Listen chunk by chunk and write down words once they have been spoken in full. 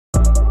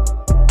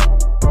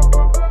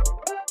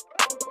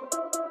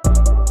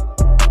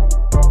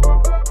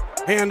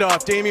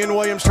Handoff, Damian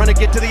Williams trying to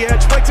get to the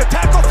edge, breaks a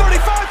tackle, 35,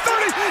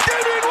 30,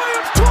 Damian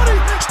Williams, 20,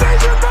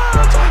 stays in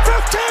bounds,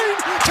 15,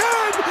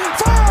 10,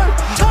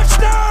 5,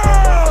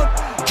 touchdown,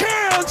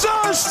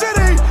 Kansas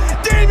City.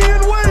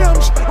 Damian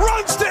Williams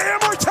runs to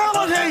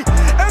immortality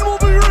and will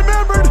be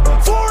remembered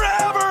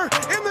forever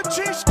in the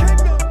Chiefs'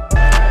 kingdom.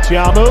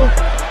 Tiamu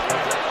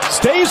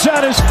stays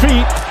on his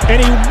feet,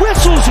 and he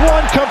whistles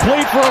one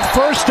complete for a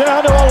first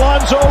down to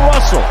Alonzo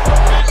Russell.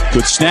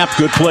 Good snap,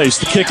 good place.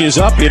 The kick is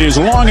up. It is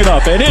long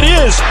enough, and it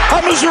is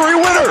a Missouri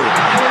winner.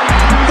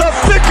 The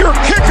thicker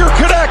kicker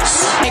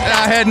connects.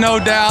 I had no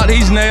doubt.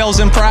 He's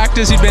nails in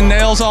practice. He's been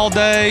nails all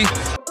day.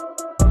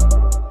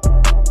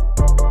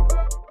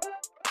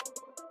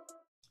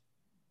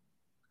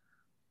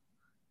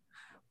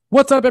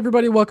 What's up,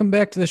 everybody? Welcome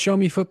back to the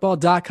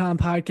ShowMeFootball.com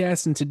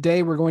podcast, and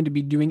today we're going to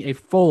be doing a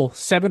full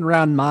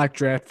 7-round mock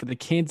draft for the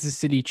Kansas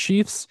City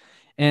Chiefs.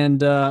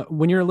 And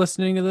when you're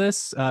listening to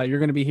this, you're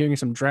going to be hearing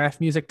some draft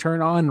music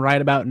turn on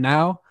right about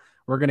now.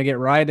 We're going to get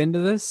right into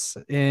this,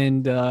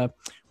 and we're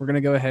going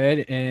to go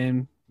ahead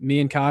and me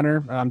and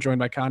Connor, I'm joined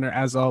by Connor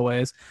as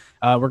always.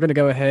 We're going to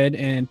go ahead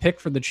and pick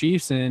for the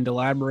Chiefs and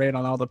elaborate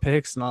on all the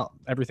picks and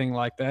everything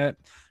like that.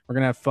 We're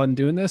going to have fun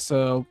doing this.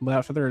 So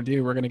without further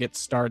ado, we're going to get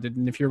started.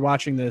 And if you're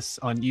watching this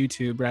on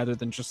YouTube rather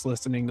than just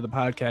listening to the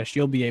podcast,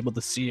 you'll be able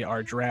to see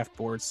our draft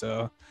board.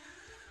 So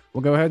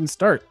we'll go ahead and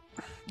start.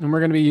 And we're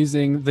going to be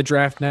using the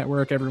Draft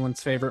Network,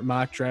 everyone's favorite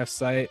mock draft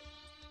site.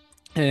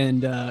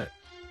 And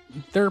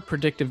their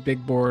predictive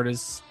big board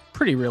is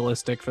pretty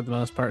realistic for the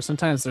most part.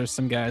 Sometimes there's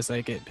some guys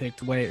that get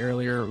picked way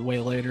earlier or way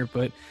later.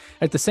 But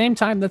at the same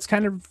time, that's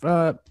kind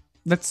of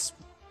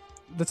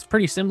that's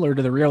pretty similar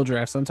to the real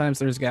draft. Sometimes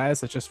there's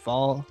guys that just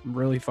fall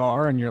really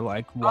far, and you're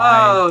like, why?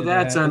 Oh,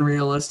 that's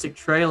unrealistic.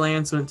 Trey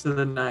Lance went to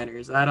the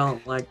Niners. I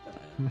don't like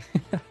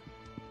that.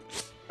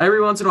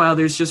 Every once in a while,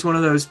 there's just one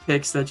of those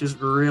picks that just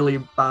really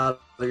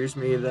bothers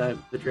me that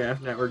the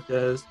Draft Network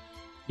does.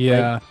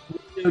 Yeah.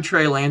 Like,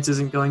 Trey Lance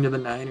isn't going to the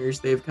Niners.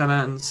 They've come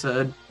out and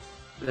said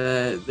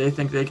that they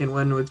think they can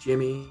win with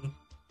Jimmy,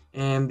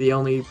 and the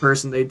only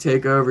person they'd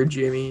take over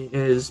Jimmy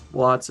is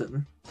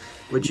Watson,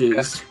 which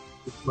is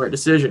a smart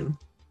decision.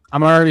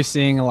 I'm already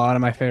seeing a lot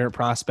of my favorite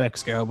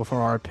prospects go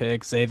before our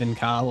picks. Zaven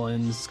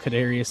Collins,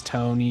 Kadarius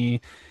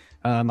Toney,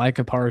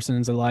 Micah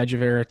Parsons, Elijah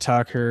Vera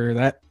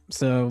Tucker.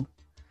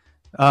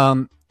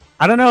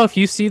 I don't know if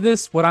you see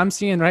this, what I'm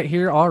seeing right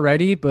here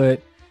already,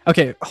 but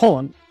okay, hold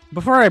on.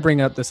 Before I bring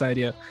up this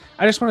idea,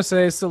 I just want to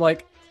say, so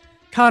like,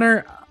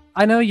 Connor,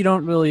 I know you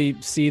don't really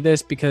see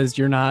this because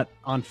you're not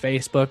on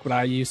Facebook, but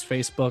I use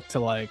Facebook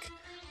to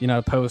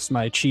post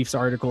my Chiefs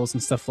articles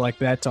and stuff like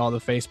that to all the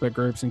Facebook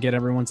groups and get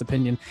everyone's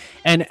opinion.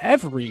 And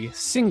every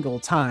single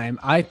time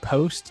I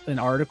post an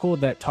article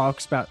that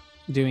talks about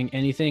doing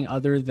anything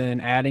other than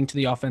adding to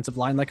the offensive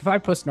line, like if I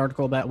post an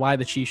article about why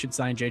the Chiefs should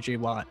sign JJ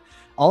Watt,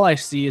 all I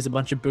see is a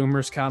bunch of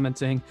boomers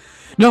commenting,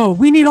 no,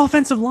 we need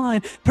offensive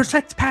line,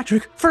 protect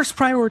Patrick, first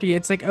priority.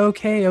 It's like,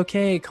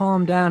 okay,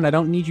 calm down. I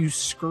don't need you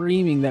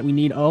screaming that we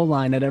need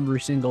O-line at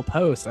every single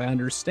post. I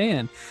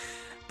understand.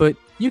 But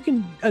you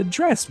can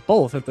address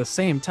both at the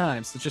same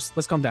time. So just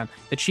let's calm down.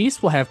 The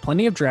Chiefs will have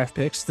plenty of draft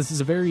picks. This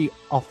is a very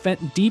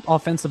deep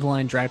offensive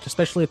line draft,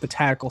 especially at the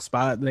tackle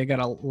spot. They got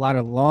a lot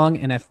of long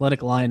and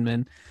athletic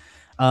linemen.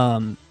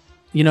 The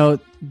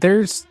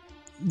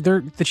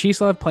Chiefs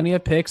will have plenty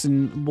of picks,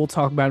 and we'll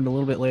talk about it a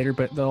little bit later,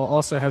 but they'll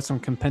also have some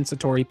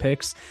compensatory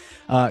picks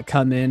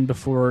come in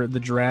before the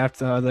draft.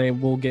 They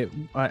will get,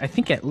 I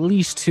think, at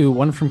least two,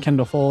 one from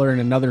Kendall Fuller and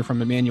another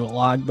from Emmanuel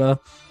Ogbah,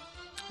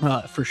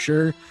 for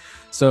sure.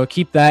 So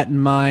keep that in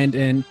mind,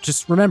 and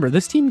just remember,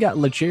 this team got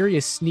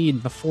L'Jarius Sneed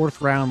in the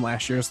 4th round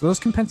last year, so those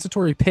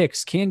compensatory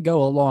picks can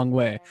go a long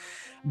way.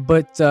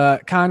 But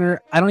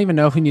Connor, I don't even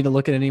know if we need to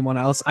look at anyone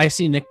else. I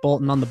see Nick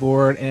Bolton on the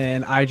board,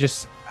 and I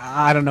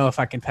don't know if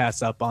I can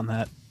pass up on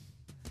that.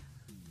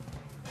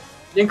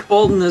 Nick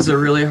Bolton is a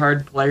really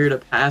hard player to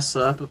pass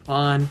up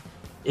upon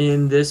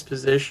in this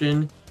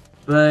position,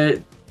 but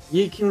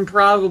you can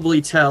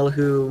probably tell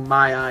who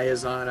my eye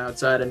is on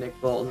outside of Nick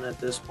Bolton at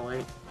this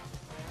point.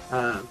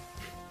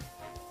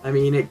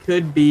 It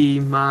could be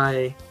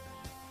my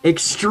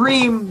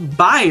extreme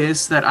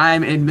bias that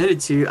I'm admitted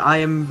to. I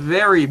am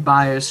very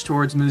biased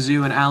towards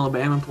Mizzou and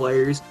Alabama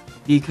players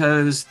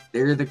because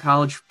they're the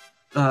college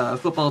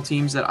football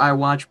teams that I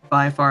watch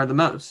by far the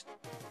most.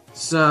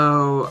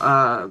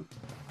 So,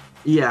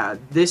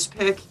 this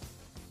pick,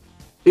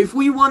 if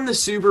we won the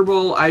Super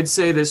Bowl, I'd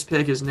say this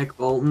pick is Nick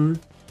Bolton.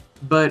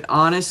 But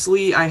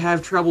honestly, I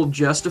have trouble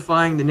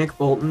justifying the Nick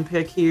Bolton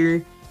pick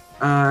here,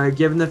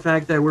 given the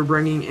fact that we're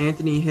bringing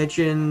Anthony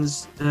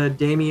Hitchens,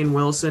 Damian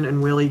Wilson,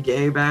 and Willie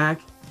Gay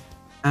back.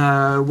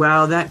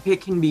 While that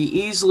pick can be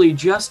easily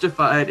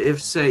justified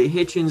if, say,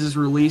 Hitchens is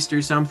released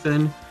or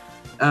something,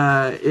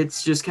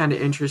 it's just kind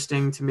of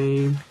interesting to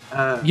me.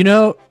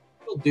 We'll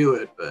do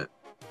it, but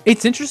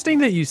it's interesting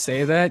that you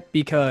say that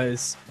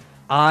because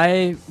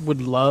I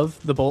would love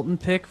the Bolton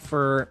pick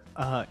for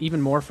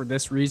even more for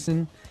this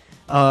reason.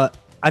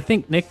 I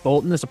think Nick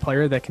Bolton is a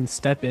player that can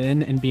step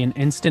in and be an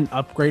instant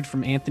upgrade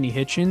from Anthony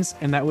Hitchens,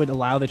 and that would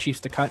allow the Chiefs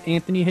to cut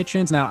Anthony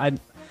Hitchens. Now,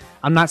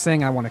 I'm not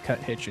saying I want to cut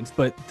Hitchens,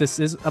 but this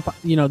is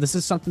this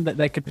is something that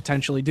they could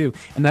potentially do,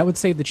 and that would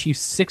save the Chiefs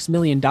 $6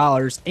 million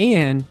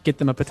and get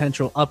them a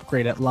potential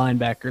upgrade at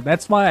linebacker.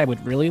 That's why I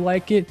would really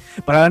like it,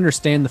 but I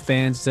understand the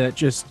fans that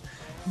just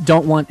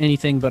don't want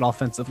anything but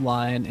offensive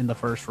line in the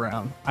first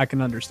round. I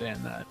can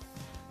understand that.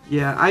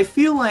 Yeah, I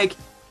feel like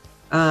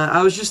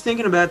I was just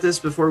thinking about this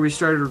before we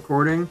started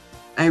recording.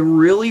 I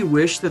really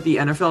wish that the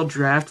NFL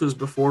draft was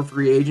before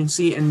free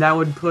agency, and that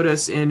would put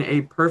us in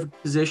a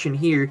perfect position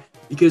here,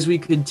 because we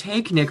could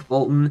take Nick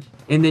Bolton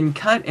and then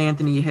cut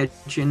Anthony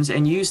Hitchens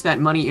and use that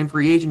money in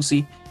free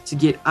agency to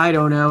get, I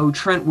don't know,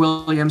 Trent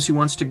Williams, who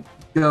wants to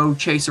go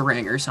chase a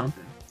ring or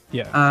something.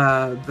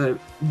 Yeah. But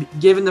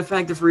given the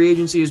fact that free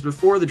agency is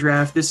before the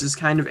draft, this is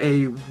kind of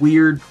a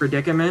weird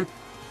predicament.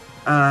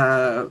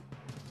 But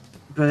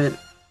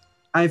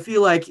I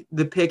feel like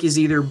the pick is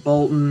either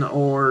Bolton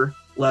or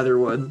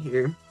Leatherwood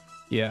here.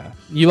 Yeah.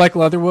 You like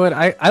Leatherwood?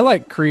 I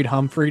like Creed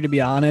Humphrey, to be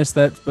honest.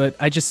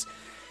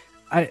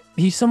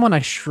 He's someone I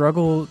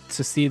struggle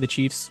to see the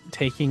Chiefs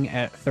taking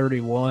at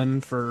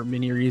 31 for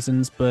many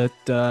reasons. But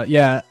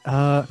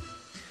I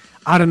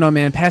don't know,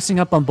 man. Passing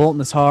up on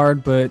Bolton is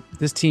hard, but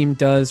this team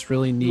does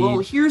really need... Well,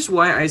 here's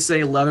why I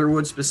say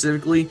Leatherwood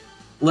specifically.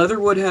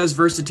 Leatherwood has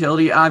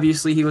versatility.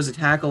 Obviously, he was a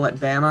tackle at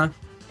Bama,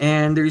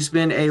 and there's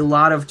been a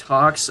lot of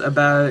talks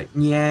about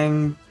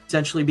Niang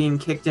potentially being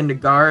kicked into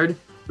guard,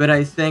 but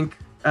I think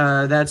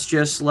that's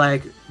just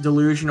like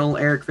delusional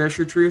Eric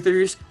Fisher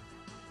truthers.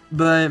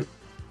 But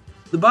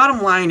the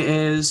bottom line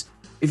is,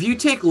 if you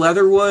take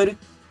Leatherwood,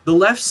 the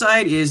left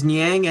side is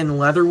Niang and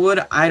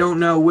Leatherwood. I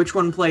don't know which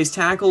one plays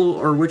tackle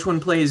or which one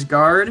plays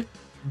guard,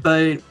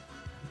 but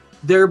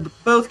they're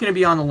both going to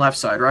be on the left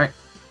side, right?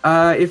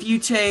 If you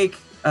take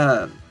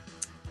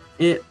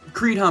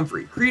Creed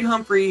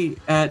Humphrey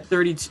at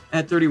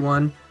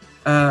 31,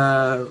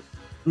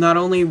 not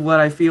only would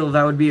I feel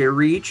that would be a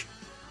reach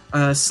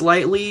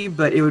slightly,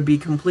 but it would be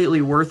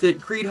completely worth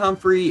it. Creed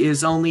Humphrey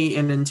is only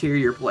an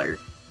interior player.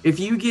 If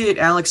you get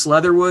Alex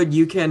Leatherwood,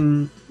 you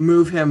can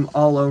move him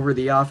all over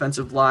the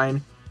offensive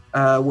line,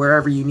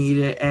 wherever you need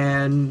it.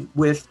 And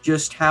with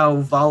just how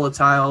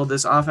volatile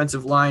this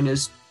offensive line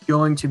is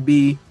going to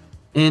be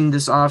in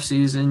this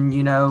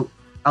offseason,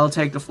 I'll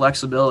take the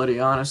flexibility,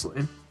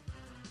 honestly.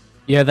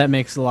 Yeah, that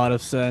makes a lot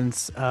of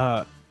sense.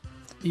 And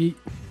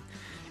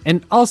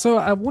also,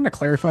 I want to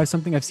clarify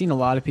something. I've seen a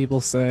lot of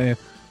people say,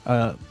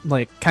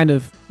 kind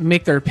of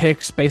make their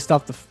picks based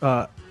off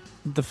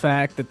the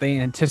fact that they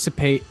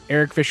anticipate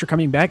Eric Fisher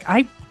coming back.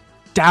 I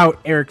doubt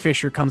Eric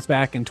Fisher comes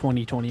back in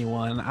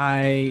 2021.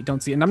 I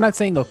don't see it. And I'm not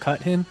saying they'll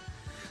cut him.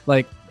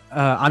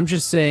 I'm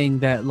just saying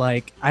that,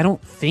 I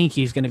don't think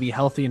he's going to be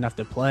healthy enough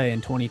to play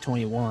in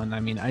 2021. I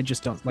mean, I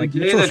just don't like...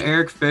 The day that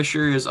Eric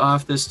Fisher is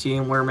off this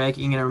team, we're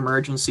making an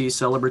emergency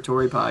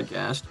celebratory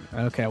podcast.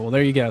 Okay, well,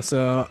 there you go.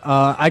 So,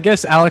 I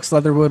guess Alex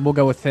Leatherwood, we'll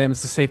go with him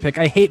as the safe pick.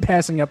 I hate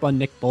passing up on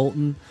Nick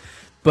Bolton,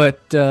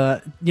 but,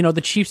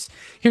 the Chiefs...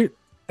 here.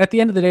 At the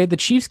end of the day, the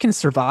Chiefs can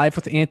survive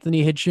with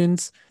Anthony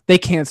Hitchens. They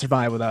can't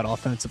survive without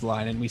offensive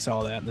line, and we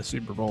saw that in the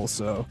Super Bowl.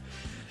 So,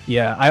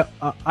 yeah,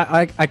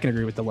 I can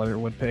agree with the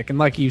Leatherwood pick. And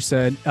like you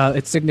said,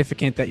 it's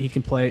significant that he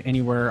can play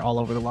anywhere all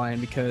over the line,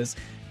 because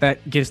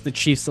that gives the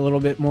Chiefs a little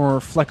bit more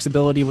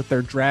flexibility with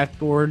their draft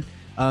board.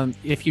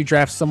 If you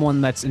draft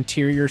someone that's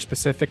interior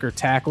specific or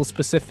tackle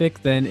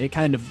specific, then it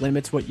kind of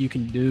limits what you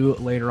can do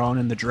later on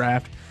in the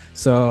draft.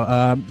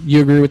 So,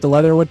 you agree with the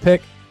Leatherwood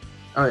pick?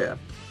 Oh, yeah.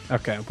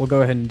 Okay, we'll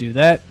go ahead and do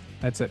that.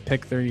 That's at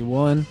pick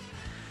 31.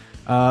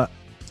 By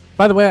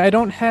the way, I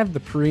don't have the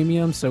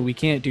premium, so we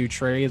can't do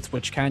trades,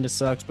 which kind of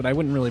sucks, but I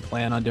wouldn't really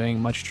plan on doing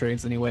much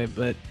trades anyway.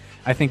 But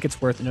I think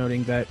it's worth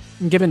noting that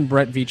given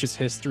Brett Veach's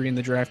history in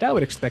the draft, I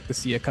would expect to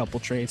see a couple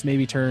trades,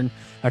 maybe turn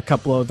a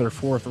couple of their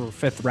fourth or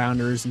fifth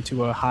rounders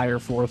into a higher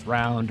fourth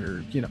round,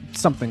 or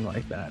something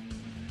like that.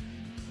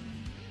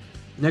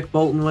 Nick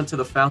Bolton went to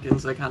the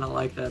Falcons. I kind of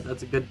like that.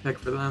 That's a good pick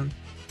for them.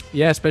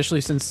 Yeah, especially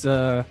since...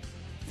 I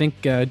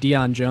think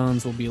Deion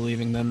Jones will be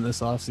leaving them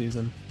this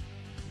offseason.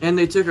 And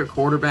they took a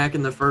quarterback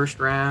in the first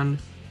round,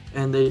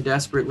 and they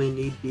desperately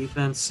need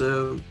defense,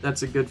 so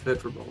that's a good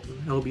fit for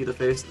Bolton. He'll be the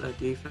face of that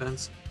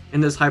defense in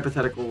this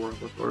hypothetical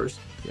world, of course.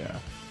 Yeah,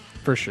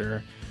 for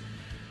sure.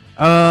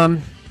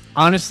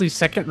 Honestly,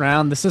 second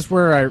round, this is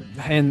where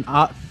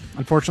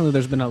unfortunately,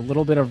 there's been a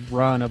little bit of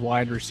run of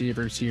wide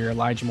receivers here.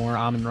 Elijah Moore,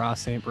 Amon-Ra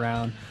St.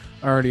 Brown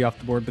already off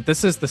the board, but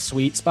this is the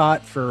sweet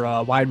spot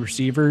for wide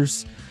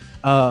receivers.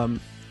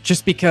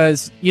 Just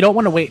because you don't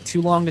want to wait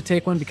too long to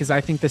take one, because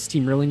I think this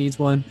team really needs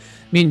one.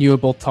 Me and you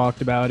have both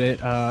talked about it.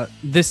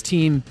 This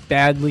team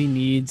badly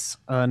needs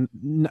a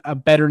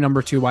better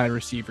number 2 wide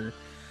receiver.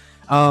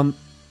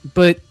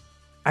 But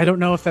I don't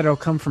know if that'll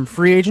come from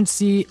free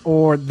agency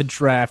or the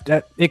draft.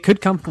 It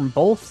could come from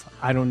both.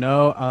 I don't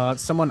know.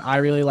 Someone I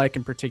really like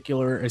in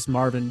particular is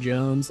Marvin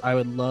Jones. I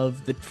would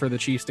love for the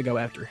Chiefs to go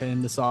after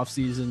him this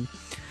offseason.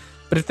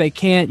 But if they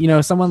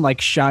can't, someone like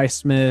Shy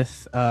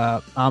Smith,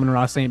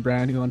 Amon-Ra St.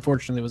 Brown, who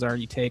unfortunately was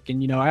already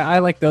taken, I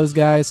like those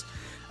guys.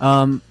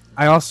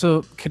 I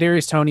also,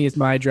 Kadarius Toney is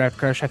my draft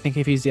crush. I think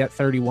if he's at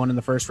 31 in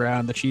the first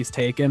round, the Chiefs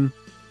take him.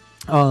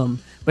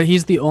 But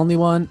he's the only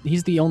one.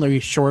 He's the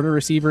only shorter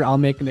receiver I'll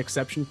make an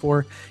exception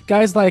for.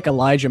 Guys like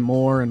Elijah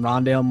Moore and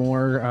Rondale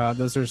Moore,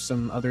 those are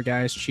some other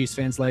guys Chiefs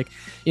fans like.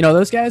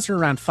 Those guys are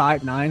around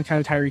 5'9", kind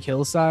of Tyreek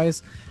Hill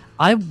size.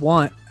 I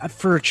want,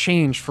 for a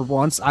change for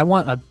once, I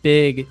want a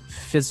big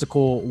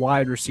physical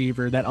wide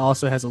receiver that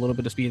also has a little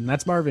bit of speed, and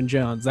that's Marvin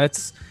Jones.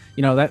 That's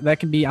that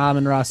can be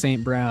Amon-Ra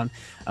St. Brown.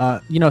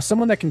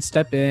 Someone that can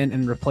step in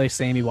and replace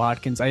Sammy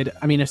Watkins. I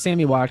mean, if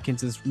Sammy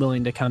Watkins is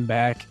willing to come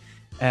back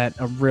at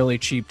a really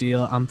cheap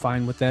deal, I'm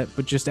fine with that.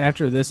 But just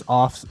after this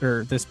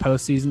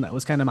postseason, that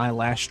was kind of my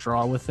last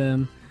straw with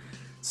him.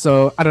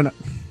 So I don't know.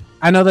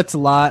 I know that's a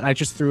lot. I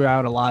just threw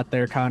out a lot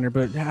there, Connor.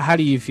 But how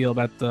do you feel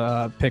about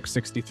the pick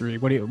 63?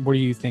 What are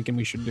you thinking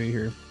we should do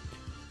here?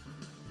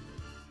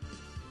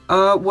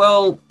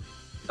 Well,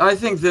 I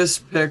think this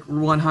pick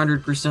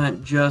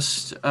 100%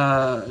 just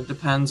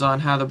depends on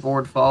how the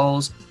board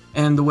falls.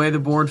 And the way the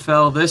board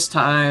fell this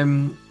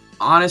time,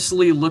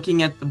 honestly,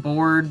 looking at the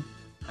board,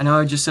 I know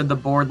I just said the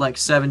board like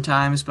 7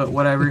 times, but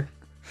whatever.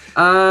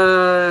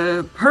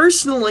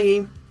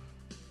 Personally,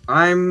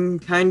 I'm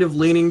kind of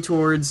leaning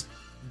towards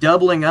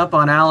doubling up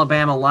on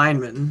Alabama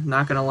linemen.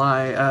 Not going to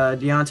lie.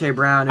 Deontay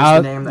Brown is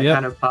the name that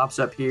kind of pops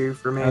up here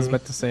for me. I was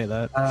about to say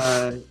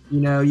that.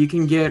 You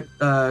can get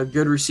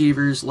good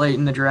receivers late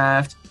in the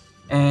draft.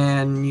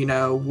 And,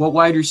 what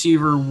wide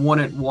receiver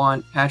wouldn't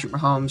want Patrick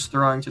Mahomes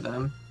throwing to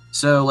them?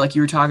 So, like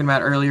you were talking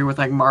about earlier with,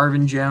 like,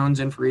 Marvin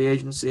Jones in free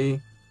agency,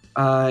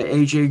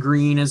 A.J.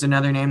 Green is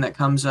another name that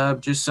comes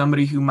up, just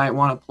somebody who might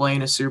want to play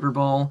in a Super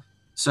Bowl.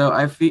 So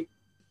I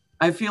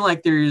feel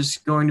like there's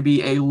going to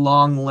be a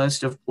long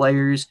list of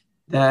players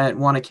that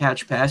want to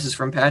catch passes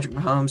from Patrick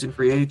Mahomes in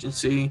free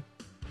agency.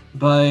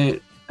 But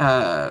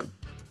I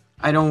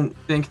don't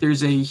think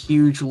there's a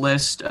huge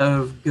list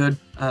of good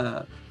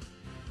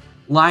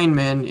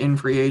linemen in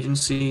free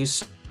agency.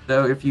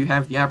 So if you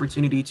have the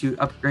opportunity to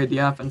upgrade the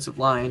offensive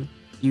line,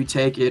 you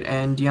take it.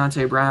 And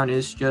Deontay Brown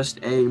is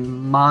just a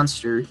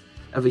monster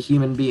of a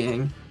human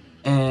being.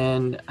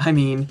 And I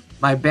mean,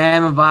 my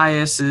Bama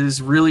bias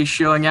is really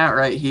showing out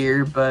right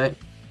here, but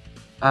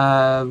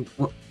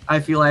I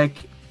feel like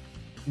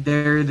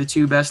they're the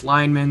 2 best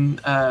linemen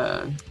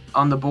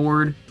on the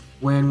board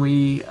when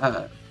we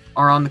are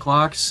on the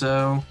clock.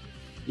 So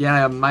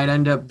yeah, I might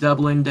end up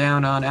doubling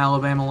down on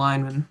Alabama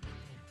linemen.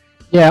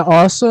 Yeah,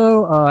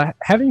 also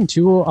having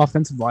 2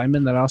 offensive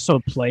linemen that also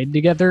played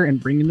together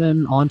and bringing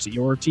them onto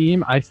your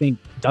team, I think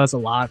does a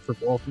lot for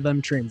both of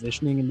them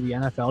transitioning into the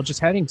NFL. Just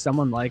having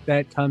someone like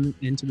that come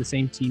into the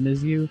same team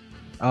as you,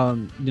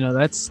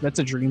 that's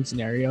a dream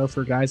scenario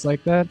for guys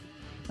like that.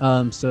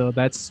 So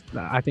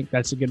I think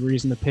that's a good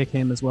reason to pick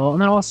him as well.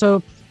 And then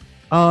also,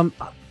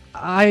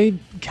 I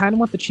kind of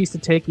want the Chiefs to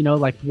take,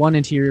 like 1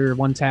 interior,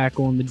 1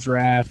 tackle in the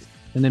draft,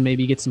 and then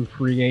maybe get some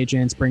free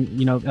agents, bring,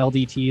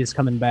 LDT is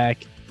coming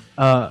back.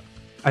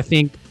 I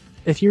think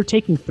if you're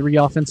taking 3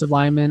 offensive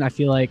linemen, I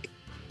feel like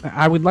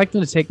I would like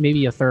them to take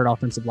maybe a 3rd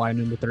offensive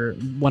lineman with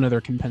one of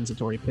their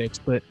compensatory picks.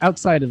 But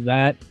outside of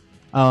that,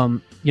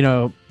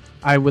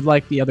 I would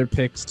like the other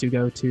picks to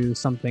go to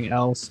something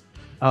else.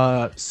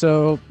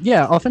 So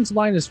yeah, offensive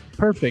line is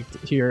perfect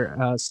here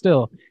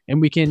still, and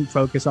we can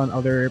focus on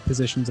other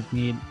positions of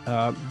need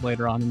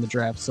later on in the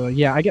draft. So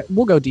yeah,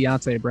 we'll go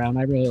Deontay Brown.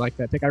 I really like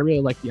that pick. I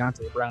really like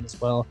Deontay Brown as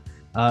well.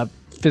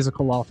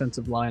 Physical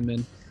offensive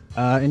lineman.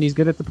 And he's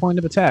good at the point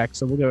of attack,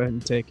 so we'll go ahead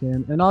and take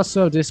him. And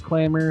also,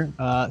 disclaimer,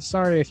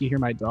 sorry if you hear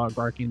my dog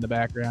barking in the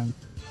background.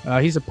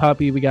 He's a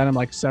puppy. We got him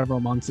like several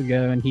months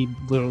ago, and he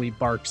literally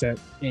barks at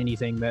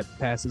anything that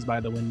passes by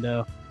the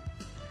window.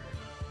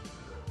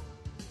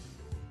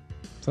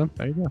 So,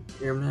 there you go.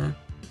 Hear him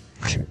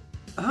now.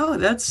 Oh,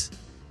 that's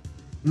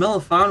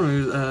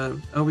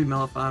Melifonwu, Obi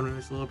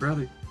Melifonwu's little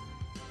brother.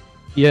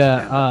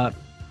 Yeah,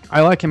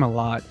 I like him a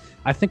lot.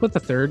 I think with the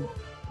third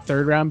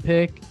round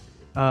pick,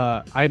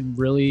 I'd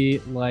really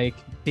like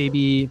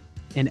maybe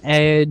an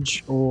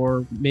edge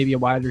or maybe a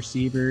wide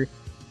receiver.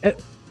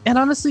 It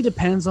honestly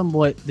depends on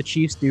what the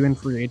Chiefs do in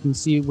free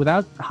agency.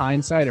 Without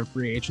hindsight of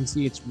free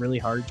agency, it's really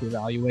hard to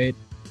evaluate.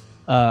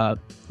 They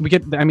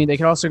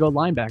could also go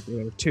linebacker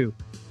there too.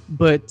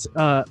 But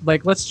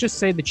let's just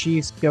say the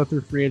Chiefs go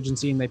through free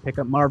agency and they pick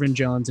up Marvin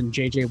Jones and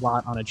J.J.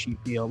 Watt on a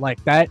cheap deal.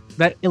 Like that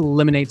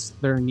eliminates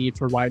their need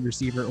for wide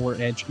receiver or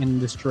edge in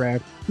this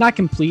draft. Not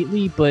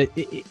completely, but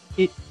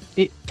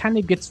it kind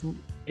of gets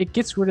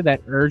rid of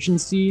that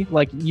urgency.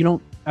 Like you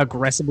don't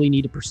aggressively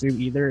need to pursue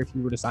either if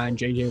you were to sign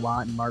J.J.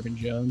 Watt and Marvin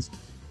Jones.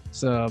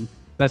 So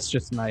that's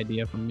just an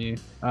idea from me.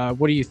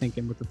 What are you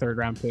thinking with the 3rd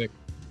round pick?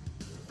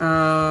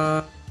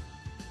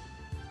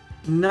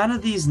 None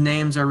of these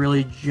names are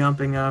really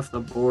jumping off the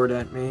board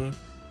at me.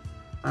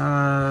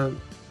 I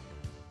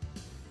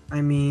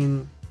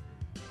mean,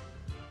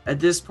 at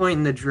this point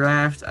in the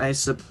draft, I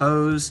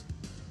suppose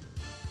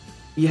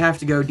you have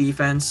to go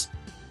defense.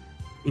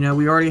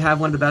 We already have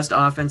one of the best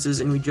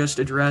offenses, and we just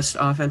addressed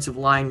offensive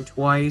line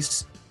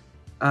twice.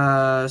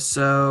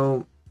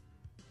 So,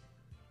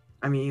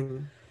 I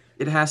mean,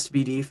 it has to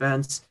be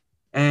defense.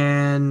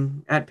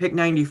 And at pick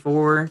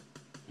 94,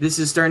 this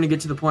is starting to get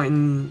to the point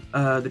in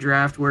the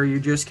draft where you're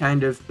just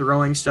kind of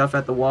throwing stuff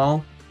at the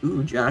wall.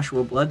 Ooh,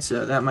 Joshua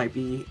Bledsoe. That might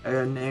be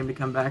a name to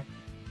come back.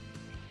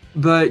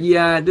 But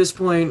yeah, at this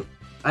point,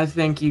 I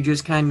think you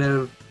just kind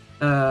of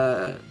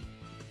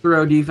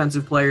throw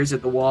defensive players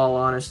at the wall,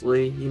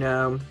 honestly.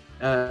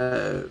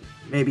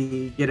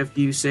 Maybe get a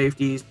few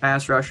safeties,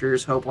 pass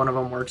rushers, hope one of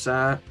them works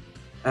out.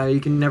 You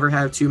can never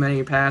have too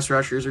many pass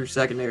rushers or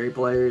secondary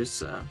players.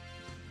 So.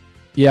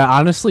 Yeah,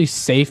 honestly,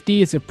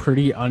 safety is a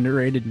pretty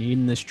underrated need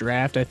in this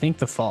draft. I think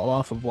the fall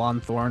off of Juan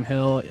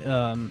Thornhill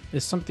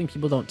is something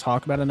people don't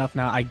talk about enough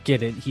now. I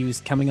get it. He was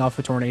coming off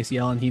a torn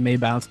ACL, and he may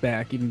bounce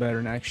back even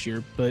better next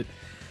year. But,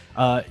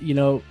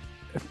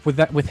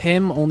 with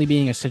him only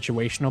being a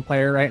situational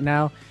player right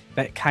now,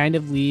 that kind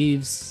of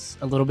leaves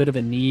a little bit of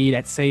a need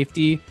at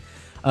safety.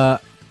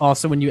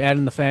 Also, when you add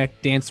in the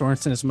fact Dan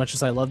Sorensen, as much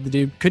as I love the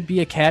dude, could be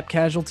a cap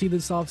casualty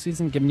this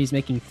offseason, given he's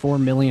making $4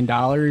 million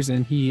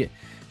and he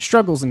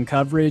struggles in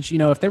coverage.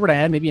 If they were to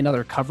add maybe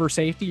another cover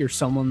safety or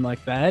someone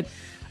like that,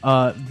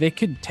 they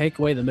could take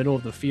away the middle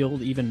of the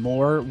field even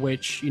more,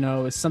 which,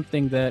 is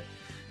something that,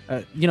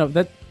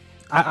 that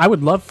I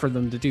would love for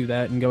them to do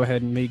that and go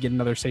ahead and maybe get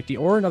another safety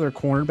or another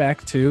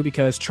cornerback too,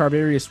 because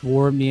Charvarius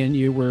Ward, me and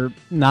you were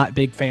not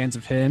big fans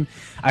of him.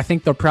 I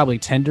think they'll probably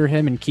tender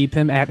him and keep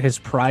him at his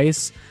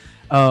price.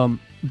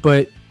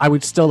 But I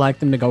would still like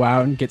them to go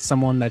out and get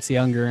someone that's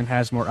younger and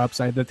has more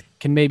upside that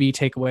can maybe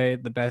take away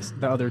the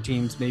other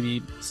team's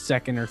maybe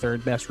second or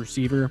third best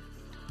receiver.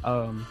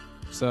 And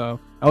Bashaud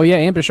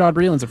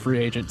Breeland's a free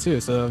agent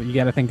too, so you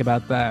got to think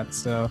about that.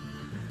 So,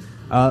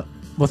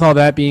 with all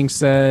that being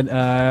said,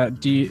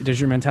 does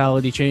your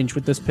mentality change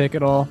with this pick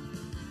at all?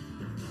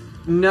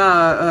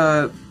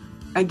 No,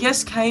 I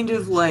guess kind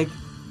of like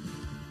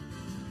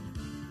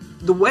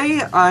the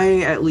way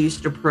I at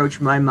least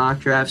approach my mock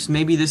drafts,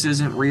 maybe this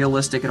isn't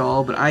realistic at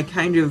all, but I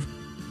kind of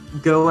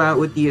go out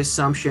with the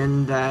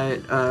assumption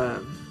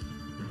that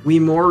we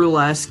more or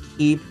less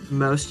keep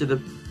most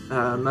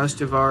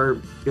of our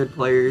good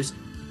players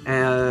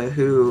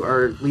who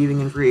are leaving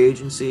in free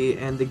agency,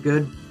 and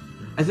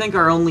I think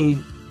our only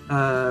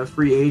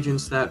free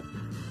agents that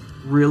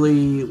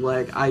really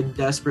I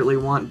desperately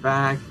want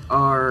back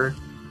are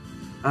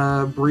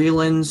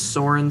Breeland,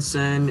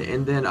 Sorensen,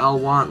 and then I'll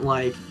want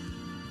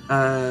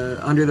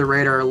under the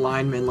radar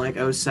linemen like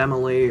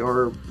Osemele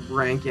or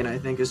Rankin, I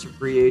think, is a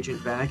free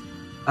agent back.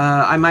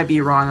 I might be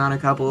wrong on a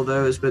couple of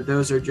those, but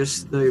those are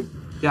just the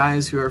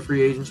guys who are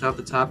free agents off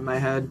the top of my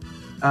head.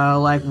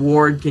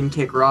 Ward can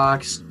kick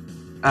rocks.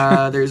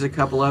 There's a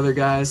couple other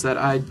guys that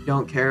I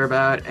don't care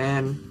about,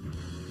 and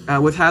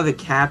with how the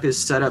cap is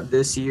set up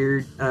this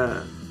year,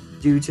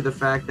 due to the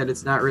fact that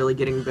it's not really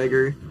getting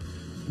bigger,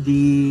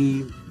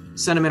 the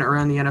sentiment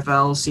around the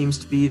NFL seems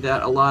to be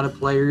that a lot of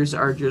players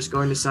are just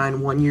going to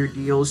sign one-year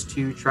deals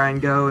to try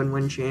and go and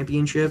win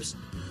championships.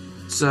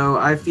 So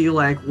I feel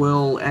like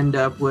we'll end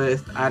up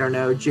with,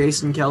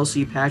 Jason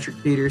Kelce,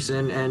 Patrick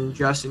Peterson, and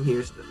Justin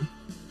Houston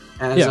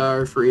as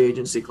our free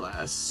agency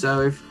class.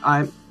 So if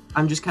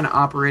I'm just kind of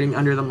operating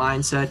under the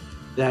mindset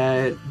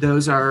that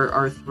those are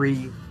our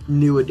three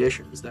new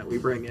additions that we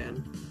bring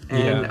in,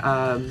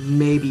 and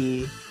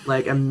maybe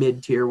a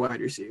mid-tier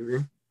wide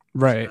receiver.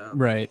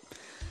 Right.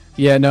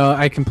 Yeah, no,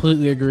 I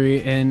completely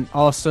agree. And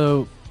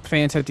also,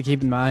 fans have to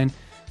keep in mind,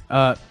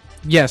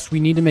 yes, we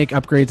need to make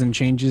upgrades and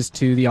changes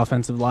to the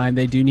offensive line.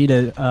 They do need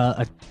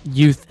a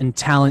youth and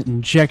talent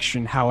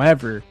injection.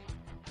 However,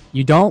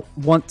 you don't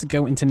want to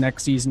go into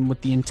next season with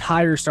the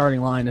entire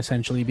starting line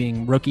essentially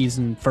being rookies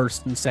and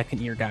first and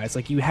second year guys.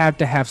 You have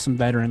to have some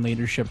veteran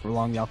leadership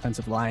along the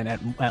offensive line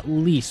at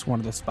least one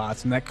of the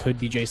spots, and that could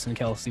be Jason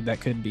Kelce, that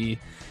could be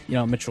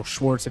Mitchell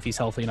Schwartz if he's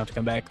healthy enough to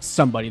come back.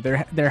 Somebody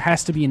there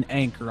has to be an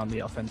anchor on the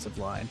offensive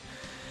line.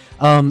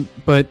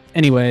 But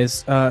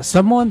anyways,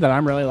 someone that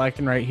I'm really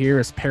liking right here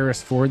is Paris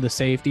Ford, the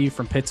safety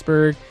from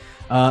Pittsburgh.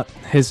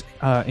 His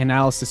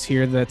analysis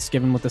here that's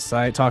given with the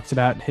site talks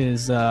about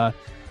his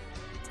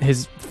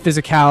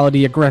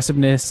physicality,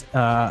 aggressiveness,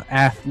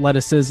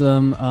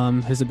 athleticism,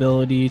 his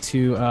ability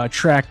to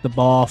track the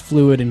ball,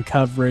 fluid in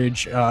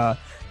coverage.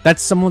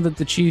 That's someone that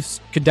the Chiefs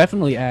could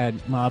definitely add,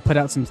 put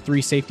out some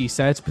 3 safety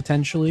sets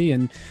potentially,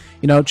 and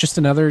just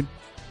another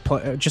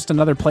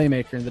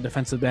playmaker in the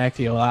defensive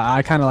backfield.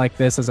 I kind of like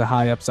this as a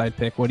high upside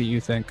pick. What do you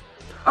think?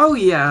 Oh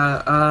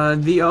yeah,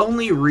 the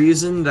only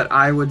reason that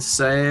I would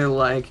say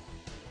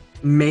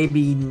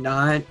maybe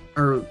not,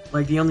 or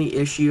the only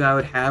issue I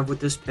would have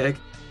with this pick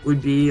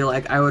would be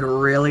I would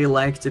really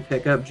like to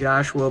pick up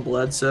Joshua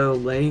Bledsoe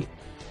late,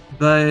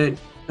 but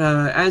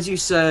as you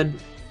said,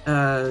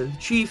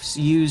 Chiefs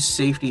use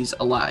safeties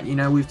a lot.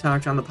 We've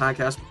talked on the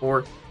podcast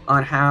before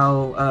on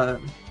how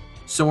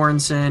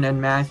Sorensen and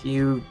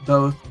Matthew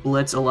both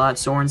blitz a lot.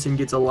 Sorensen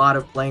gets a lot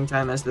of playing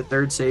time as the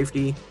third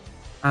safety,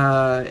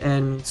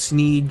 and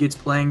Snead gets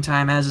playing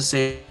time as a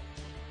safety.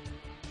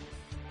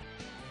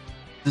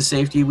 the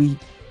safety.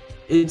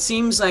 It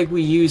seems like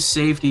we use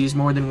safeties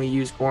more than we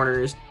use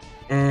corners.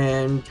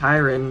 And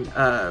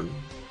Tyron,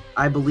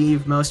 I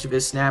believe most of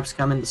his snaps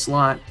come in the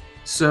slot.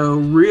 So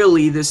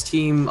really, this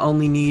team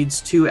only needs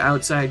 2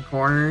 outside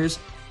corners,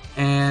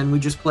 and we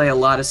just play a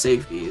lot of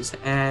safeties.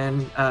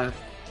 And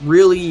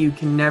really, you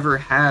can never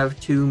have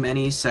too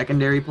many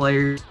secondary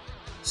players.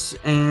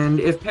 And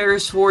if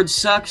Paris Ford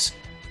sucks,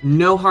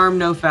 no harm,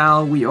 no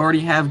foul. We already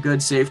have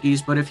good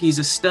safeties, but if he's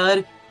a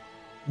stud,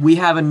 we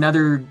have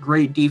another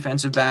great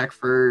defensive back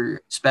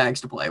for Spags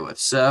to play with.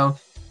 So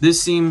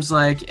this seems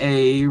like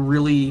a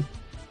really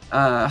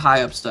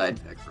high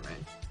upside pick for me.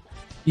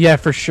 Yeah,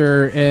 for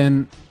sure.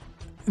 And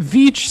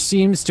Veach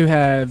seems to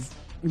have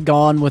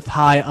gone with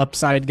high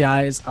upside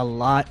guys a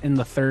lot in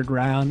the 3rd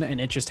round, and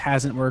it just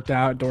hasn't worked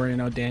out.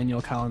 Dorian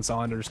O'Daniel, Colin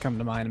Saunders come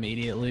to mind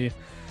immediately.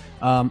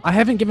 I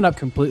haven't given up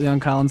completely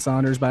on Colin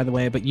Saunders, by the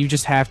way, but you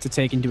just have to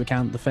take into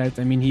account the fact,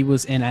 I mean, he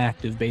was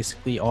inactive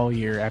basically all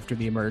year after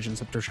the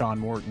emergence of Deshaun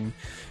Morton,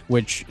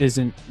 which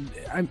isn't,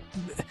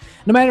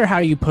 no matter how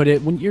you put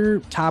it, when your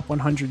top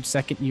 100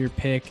 second-year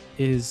pick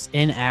is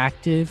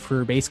inactive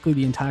for basically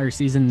the entire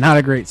season, not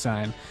a great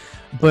sign.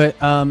 But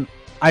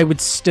I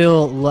would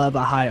still love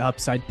a high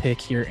upside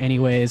pick here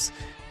anyways.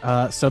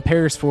 So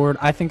Paris Ford,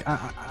 I think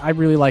I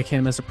really like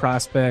him as a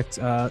prospect,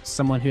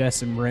 someone who has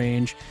some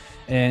range.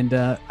 And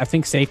I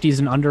think safety is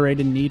an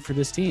underrated need for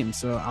this team.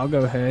 So I'll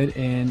go ahead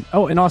and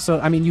also,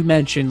 I mean, you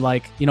mentioned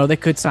they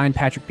could sign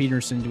Patrick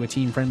Peterson to a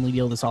team friendly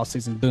deal this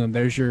offseason. Boom,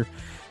 there's your,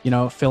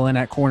 fill in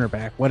at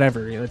cornerback,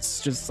 whatever.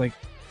 It's just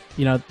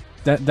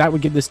that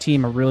would give this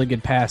team a really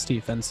good pass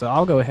defense. So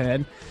I'll go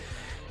ahead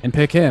and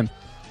pick him.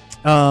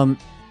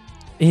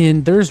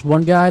 And there's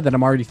one guy that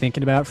I'm already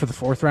thinking about for the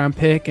 4th round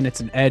pick, and it's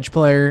an edge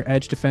player,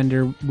 edge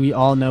defender. We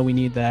all know we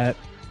need that.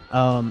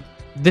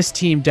 This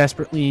team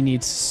desperately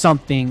needs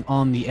something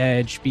on the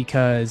edge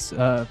because,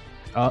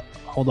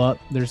 hold up,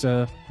 there's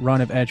a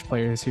run of edge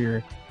players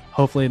here.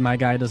 Hopefully my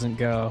guy doesn't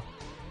go.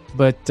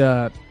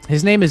 But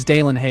his name is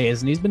Dalen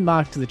Hayes, and he's been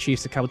mocked to the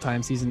Chiefs a couple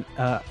times. He's an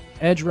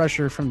edge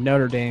rusher from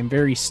Notre Dame,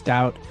 very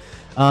stout.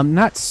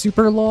 Not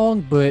super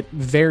long, but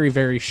very,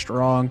 very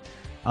strong.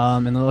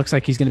 And it looks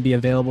like he's going to be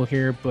available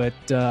here,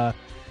 but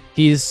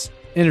he's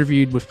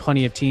interviewed with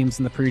plenty of teams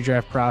in the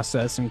pre-draft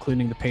process,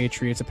 including the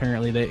Patriots.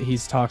 Apparently that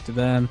he's talked to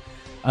them.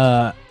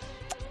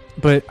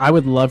 But I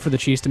would love for the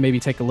Chiefs to maybe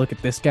take a look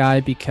at this guy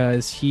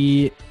because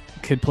he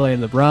could play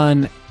the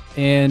run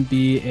and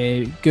be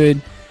a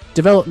good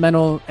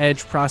developmental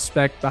edge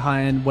prospect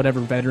behind whatever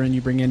veteran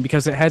you bring in,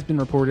 because it has been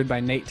reported by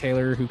Nate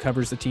Taylor, who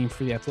covers the team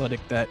for The Athletic,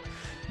 that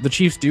the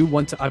Chiefs do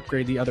want to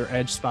upgrade the other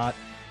edge spot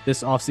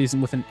this offseason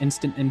with an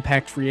instant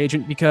impact free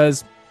agent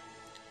because,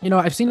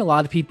 I've seen a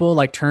lot of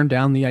people turn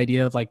down the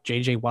idea of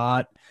JJ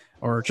Watt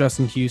or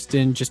Justin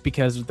Houston just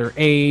because of their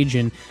age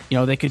and,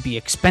 they could be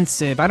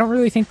expensive. I don't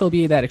really think they'll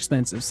be that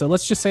expensive. So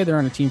let's just say they're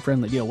on a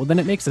team-friendly deal. Well, then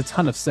it makes a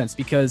ton of sense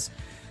because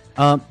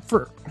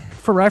for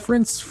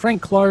reference,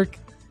 Frank Clark,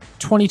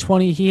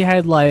 2020, he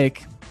had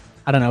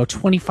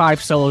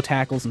 25 solo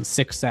tackles and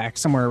 6 sacks,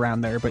 somewhere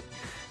around there. But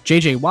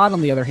J.J. Watt,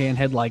 on the other hand,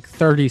 had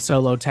 30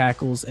 solo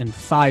tackles and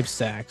 5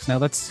 sacks. Now,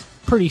 that's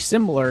pretty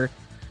similar,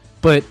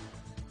 but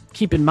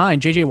keep in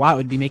mind, J.J. Watt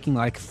would be making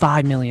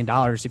 $5 million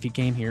if he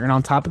came here. And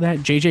on top of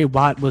that, J.J.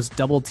 Watt was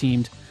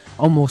double-teamed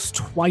almost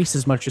twice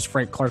as much as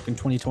Frank Clark in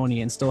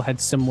 2020 and still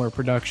had similar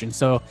production.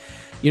 So,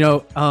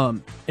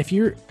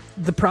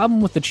 the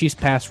problem with the Chiefs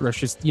pass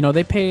rush is,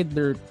 they paid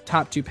their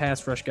top 2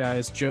 pass rush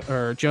guys,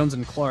 Jones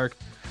and Clark,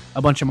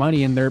 a bunch of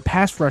money, and their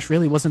pass rush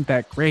really wasn't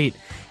that great.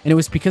 And it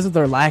was because of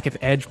their lack of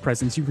edge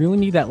presence. You really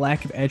need that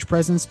lack of edge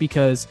presence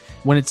because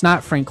when it's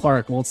not Frank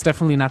Clark, well, it's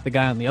definitely not the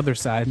guy on the other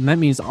side. And that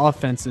means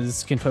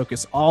offenses can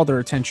focus all their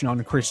attention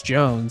on Chris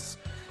Jones.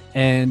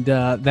 And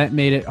that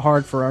made it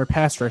hard for our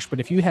pass rush. But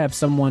if you have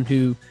someone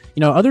who,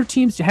 other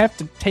teams have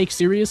to take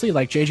seriously,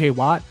 like J.J.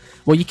 Watt,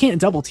 well, you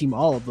can't double team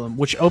all of them,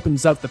 which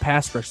opens up the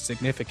pass rush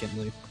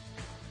significantly.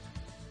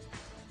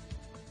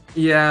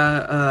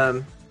 Yeah,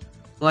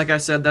 like I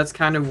said, that's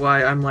kind of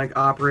why I'm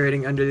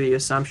operating under the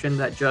assumption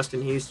that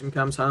Justin Houston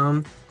comes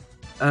home.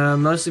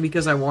 Mostly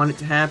because I want it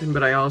to happen,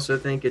 but I also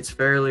think it's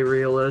fairly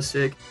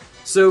realistic.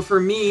 So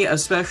for me,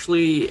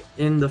 especially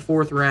in the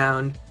 4th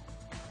round,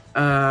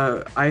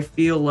 I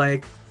feel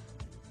like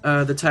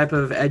the type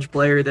of edge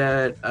player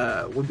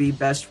that would be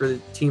best for the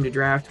team to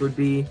draft would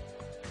be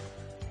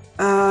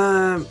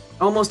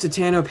almost a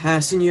Tano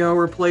Passanio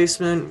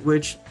replacement,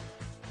 which,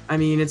 I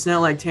mean, it's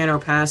not like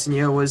Tano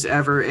Passanio was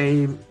ever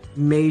a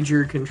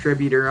major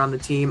contributor on the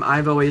team.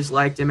 I've always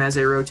liked him as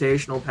a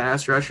rotational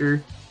pass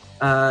rusher.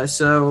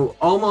 So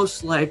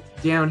almost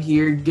down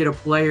here, get a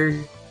player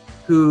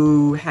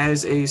who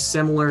has a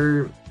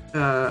similar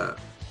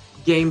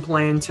game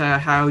plan to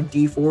how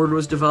D Ford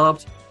was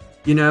developed.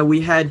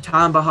 We had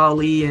Tom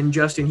Bahali and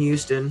Justin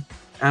Houston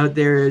out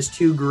there as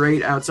 2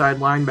 great outside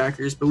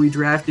linebackers, but we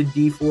drafted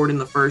D Ford in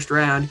the 1st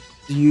round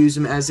to use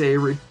him as a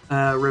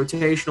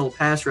rotational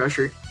pass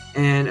rusher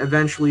and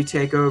eventually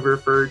take over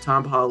for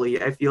Tom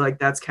Bahali. I feel like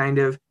that's kind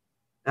of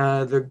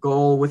the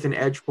goal with an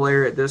edge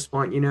player at this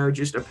point.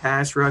 Just a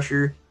pass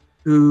rusher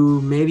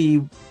who maybe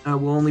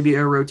will only be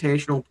a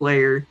rotational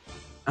player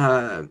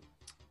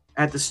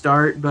at the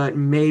start, but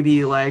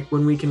maybe like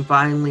when we can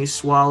finally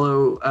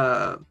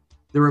swallow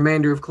the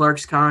remainder of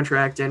Clark's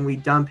contract and we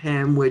dump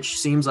him, which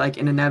seems like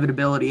an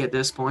inevitability at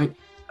this point,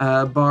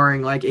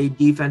 barring like a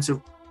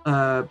defensive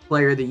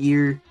player of the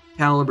year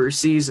caliber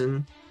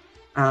season.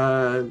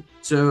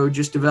 So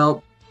just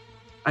develop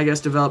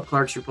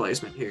Clark's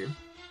replacement here,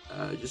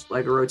 just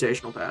like a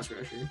rotational pass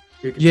rusher.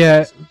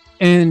 Yeah,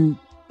 and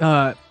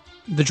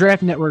the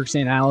Draft Network's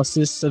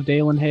analysis of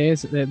Dalen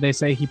Hayes, they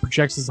say he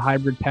projects as a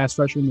hybrid pass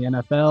rusher in the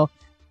NFL.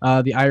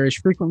 The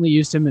Irish frequently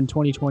used him in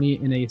 2020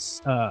 in a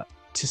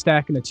to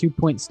stack in a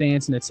 2-point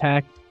stance and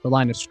attack the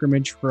line of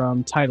scrimmage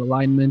from tight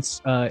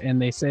alignments.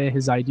 And they say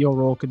his ideal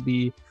role could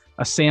be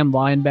a Sam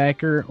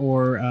linebacker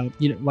or,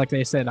 like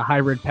they said, a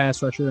hybrid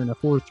pass rusher in a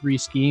 4-3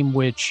 scheme,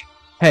 which,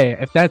 hey,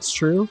 if that's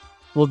true,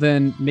 well,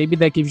 then maybe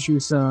that gives you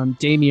some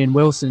Damian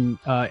Wilson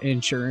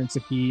insurance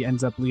if he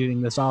ends up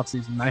leaving this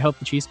offseason. I hope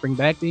the Chiefs bring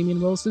back Damian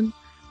Wilson,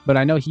 but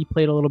I know he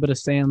played a little bit of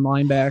Sam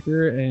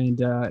linebacker,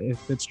 and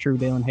if it's true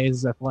Dalen Hayes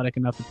is athletic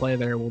enough to play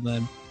there, well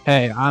then,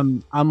 hey,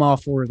 I'm all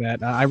for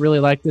that. I really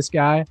like this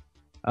guy,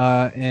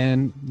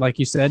 and like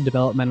you said,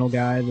 developmental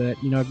guy that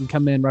can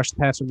come in, rush the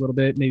passer a little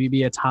bit, maybe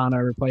be a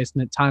Tano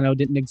replacement. Tano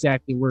didn't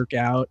exactly work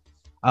out,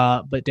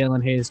 but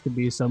Dalen Hayes could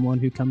be someone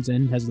who comes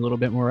in, has a little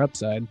bit more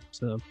upside.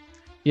 So,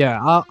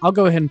 yeah, I'll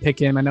go ahead and pick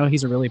him. I know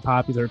he's a really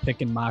popular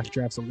pick in mock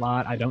drafts a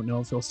lot. I don't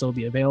know if he'll still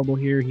be available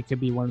here. He could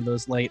be one of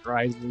those late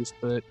risers,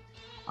 but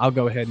I'll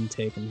go ahead and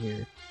take him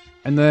here.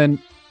 And then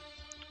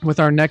with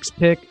our next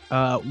pick,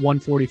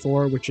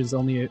 144, which is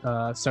only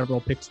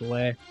several picks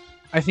away,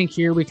 I think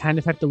here we kind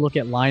of have to look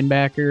at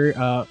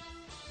linebacker.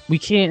 We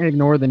can't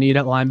ignore the need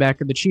at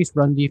linebacker. The Chiefs'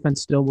 run defense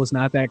still was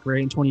not that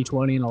great in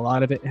 2020, and a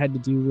lot of it had to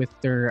do with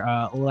their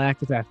lack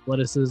of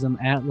athleticism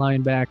at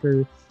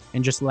linebacker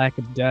and just lack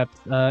of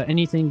depth.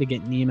 Anything to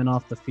get Neiman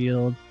off the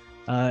field.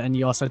 And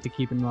you also have to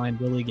keep in mind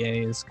Willie Gay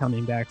is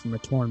coming back from a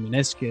torn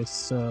meniscus,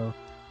 so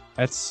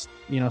that's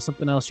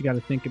something else you got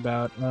to think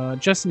about.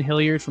 Justin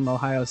Hilliard from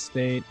Ohio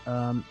State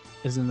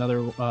is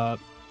another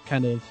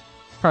kind of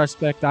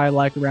prospect I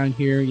like around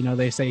here.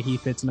 They say he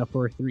fits in a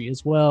 4-3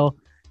 as well.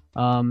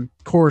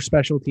 Core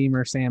special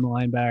teamer, Sam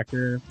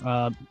linebacker.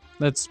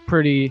 That's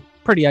pretty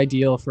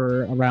ideal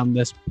for around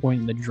this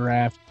point in the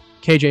draft.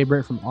 KJ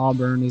Britt from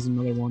Auburn is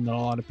another one that a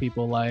lot of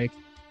people like.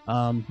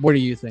 What are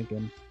you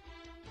thinking?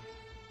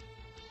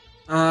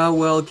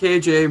 Well,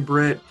 KJ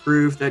Britt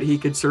proved that he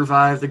could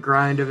survive the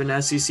grind of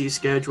an SEC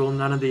schedule.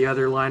 None of the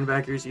other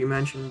linebackers you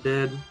mentioned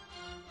did.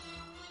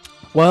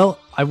 Well,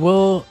 I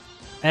will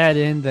add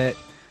in that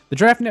the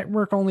Draft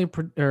Network only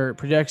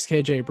projects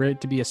KJ Britt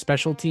to be a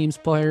special teams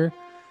player.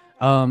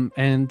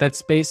 And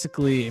that's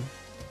basically...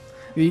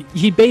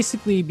 He'd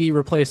basically be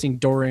replacing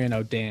Dorian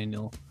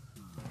O'Daniel.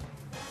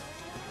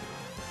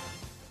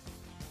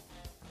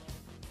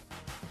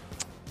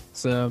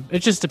 So it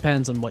just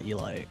depends on what you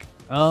like.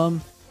 I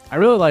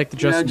really like the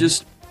Justin.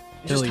 Just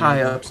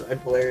high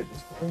upside player at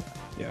this point.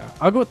 Yeah,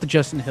 I'll go with the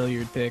Justin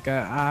Hilliard pick.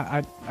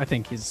 I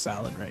think he's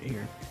solid right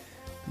here.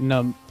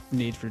 No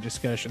need for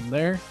discussion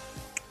there.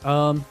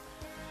 Now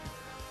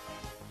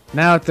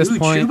at this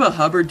point, Chuba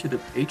Hubbard to the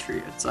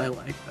Patriots. I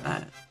like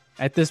that.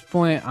 At this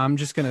point, I'm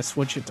just gonna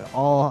switch it to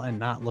all and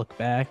not look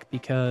back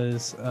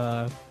because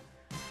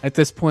at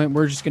this point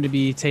we're just gonna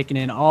be taking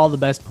in all the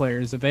best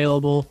players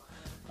available.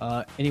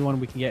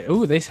 Anyone we can get.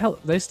 Ooh, they still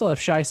have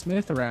Shi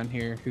Smith around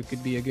here, who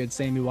could be a good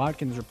Sammy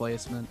Watkins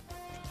replacement.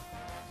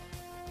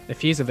 If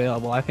he's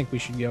available, I think we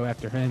should go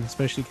after him,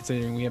 especially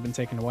considering we haven't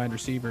taken a wide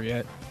receiver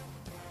yet.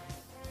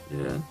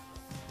 Yeah.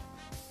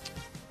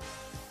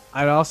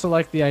 I'd also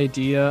like the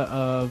idea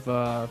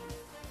of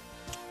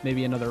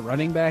maybe another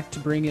running back to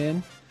bring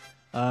in,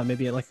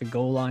 maybe like a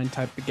goal line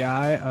type of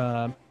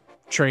guy.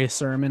 Trey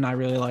Sermon, I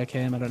really like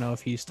him. I don't know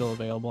if he's still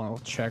available. I'll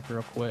check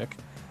real quick.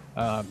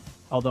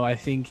 Although I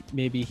think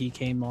maybe he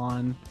came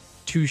on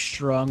too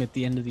strong at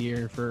the end of the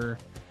year for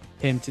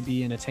him to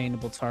be an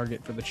attainable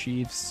target for the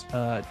Chiefs,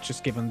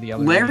 just given the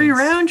other Larry names.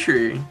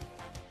 Roundtree.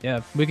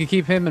 Yeah, we could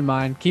keep him in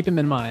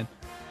mind.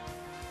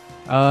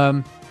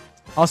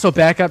 Also,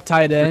 backup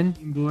tight end.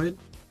 Boyd.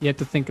 You have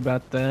to think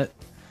about that.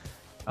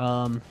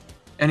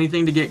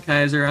 Anything to get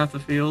Kaiser off the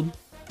field?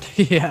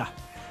 Yeah.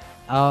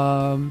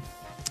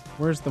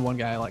 Where's the one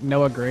guy I like?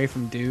 Noah Gray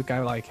from Duke. I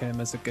like him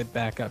as a good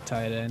backup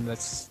tight end.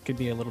 That's could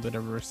be a little bit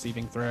of a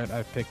receiving threat.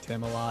 I've picked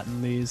him a lot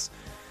in these.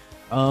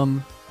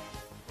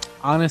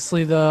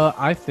 Honestly, though,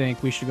 I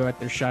think we should go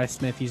after Shi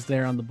Smith. He's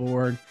there on the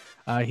board.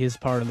 He's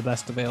part of the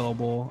best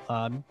available.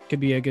 Could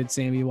be a good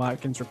Sammy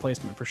Watkins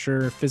replacement for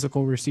sure.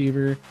 Physical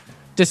receiver,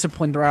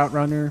 disciplined route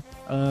runner.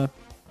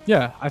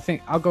 Yeah, I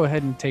think I'll go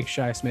ahead and take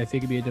Shi Smith. He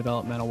could be a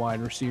developmental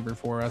wide receiver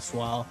for us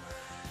while,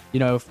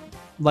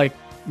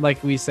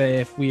 like we say,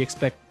 if we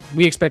expect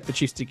the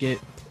Chiefs to get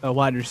a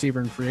wide receiver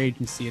in free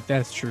agency, if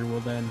that's true, well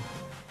then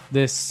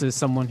this is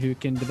someone who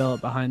can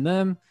develop behind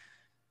them.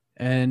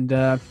 And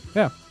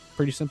yeah,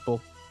 pretty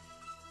simple.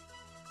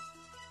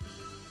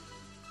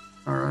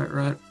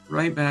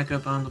 right back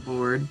up on the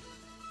board.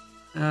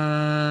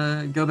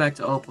 Go back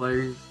to all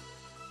players.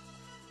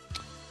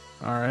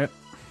 All right.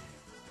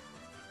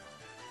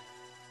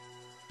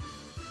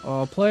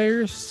 All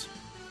players.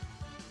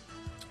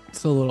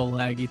 It's a little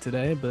laggy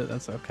today, but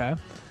that's okay.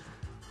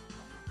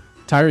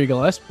 Tyree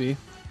Gillespie.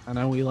 I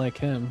know we like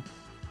him.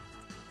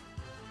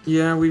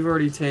 Yeah, we've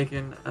already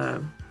taken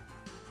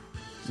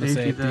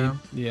safety though.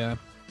 Yeah.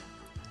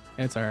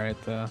 It's all right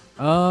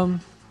though.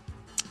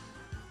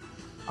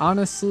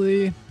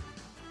 Honestly,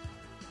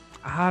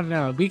 I don't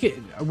know. We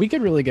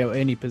could really go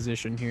any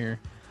position here.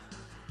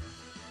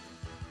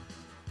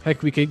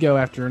 Heck, we could go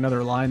after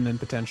another lineman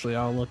potentially.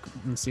 I'll look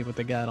and see what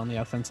they got on the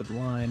offensive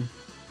line.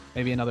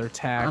 Maybe another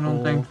tackle. I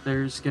don't think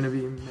there's going to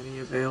be many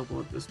available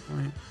at this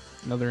point.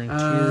 Another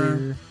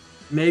interior.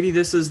 Maybe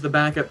this is the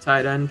backup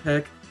tight end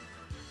pick.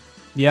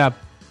 Yeah,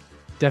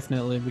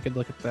 definitely. We could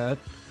look at that.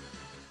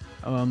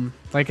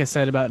 Like I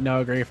said about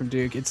Noah Gray from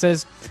Duke, it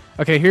says,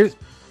 okay,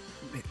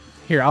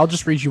 here, I'll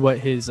just read you what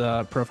his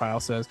profile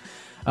says.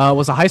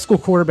 Was a high school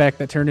quarterback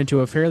that turned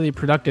into a fairly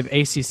productive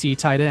ACC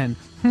tight end.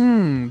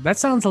 That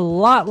sounds a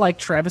lot like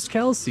Travis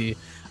Kelce.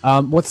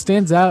 What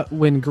stands out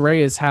when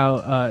Gray is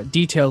how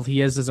detailed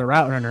he is as a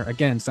route runner.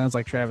 Again, sounds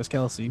like Travis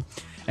Kelce.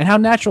 And how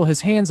natural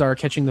his hands are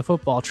catching the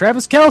football.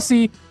 Travis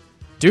Kelce,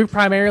 Duke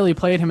primarily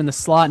played him in the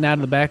slot and out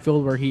of the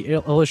backfield, where he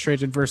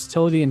illustrated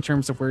versatility in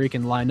terms of where he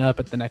can line up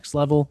at the next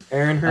level.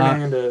 Aaron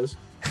Hernandez.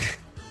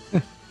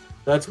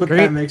 That's what Great.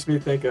 that makes me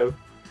think of.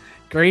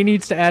 Gray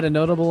needs to add a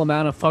notable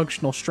amount of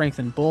functional strength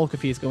and bulk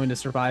if he's going to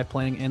survive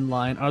playing in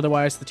line.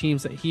 Otherwise, the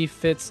teams that he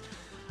fits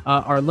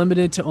are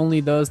limited to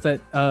only those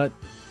that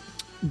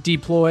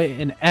deploy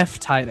an F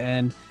tight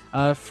end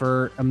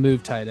for a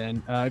move tight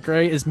end.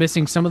 Gray is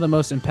missing some of the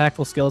most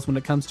impactful skills when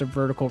it comes to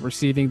vertical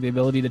receiving, the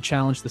ability to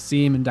challenge the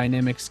seam, and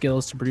dynamic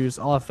skills to produce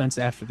offense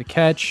after the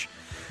catch,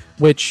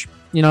 which,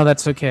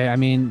 that's okay. I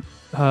mean,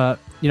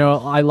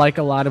 I like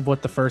a lot of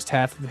what the first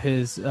half of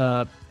his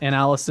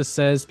analysis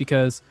says,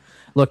 because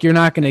look, you're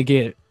not going to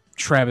get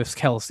Travis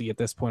Kelce at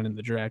this point in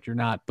the draft. You're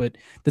not, but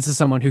this is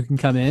someone who can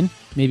come in,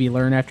 maybe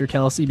learn after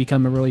Kelce,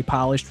 become a really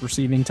polished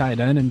receiving tight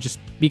end, and just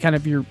be kind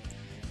of your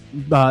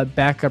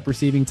backup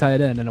receiving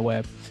tight end in a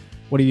way.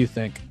 What do you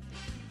think?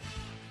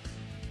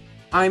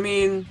 I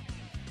mean,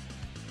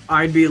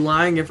 I'd be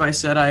lying if I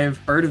said I have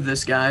heard of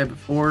this guy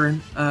before,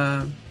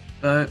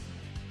 but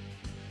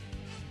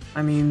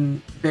I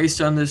mean,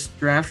 based on this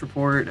draft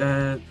report,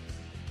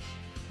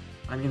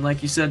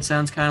 like you said,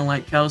 sounds kind of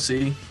like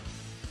Kelce.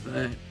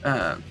 But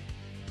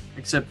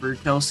except for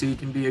Kelce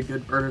can be a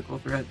good vertical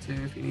threat too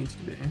if he needs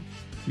to be.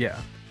 Yeah.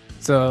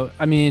 So,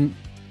 I mean,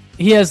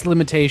 he has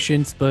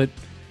limitations, but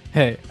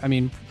hey, I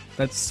mean,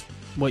 that's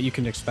what you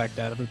can expect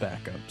out of a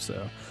backup.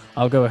 So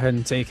I'll go ahead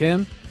and take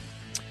him.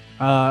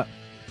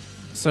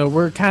 So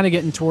we're kind of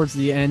getting towards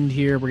the end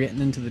here. We're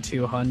getting into the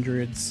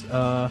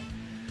 200s.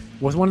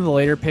 Was one of the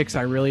later picks,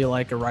 I really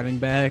like a running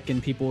back,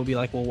 and people will be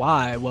like, well,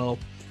 why? Well,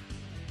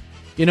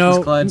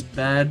 Clyde's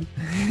bad.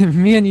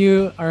 Me and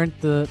you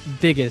aren't the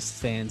biggest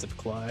fans of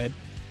Clyde.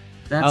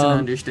 That's an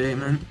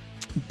understatement.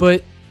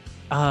 But,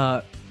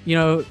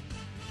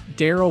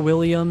 Darrell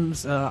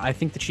Williams, I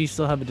think the Chiefs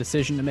still have a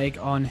decision to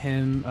make on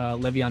him.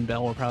 Le'Veon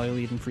Bell will probably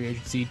leave in free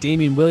agency.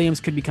 Damian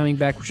Williams could be coming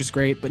back, which is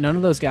great, but none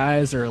of those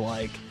guys are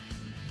like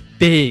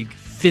big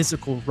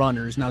physical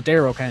runners. Now,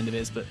 Darrell kind of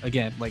is, but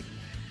again, like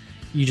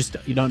you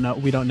don't know.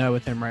 We don't know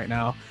with him right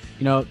now.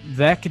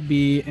 That could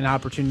be an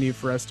opportunity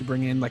for us to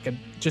bring in like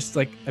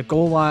a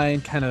goal line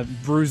kind of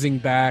bruising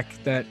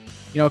back that,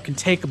 can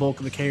take a bulk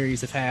of the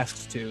carries if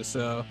asked to.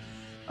 So,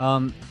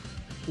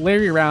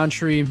 Larry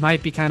Roundtree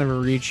might be kind of a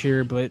reach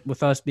here, but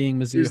with us being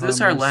Mizzou, is this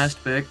our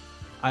last pick?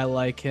 I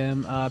like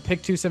him.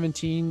 Pick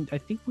 217. I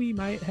think we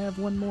might have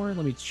one more.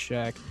 Let me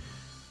check.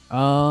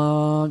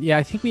 Yeah,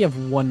 I think we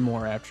have one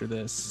more after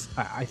this.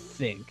 I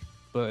think,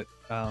 but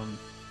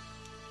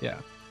yeah.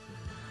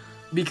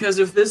 Because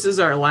if this is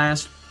our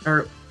last,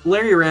 or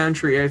Larry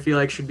Roundtree, I feel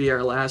like should be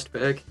our last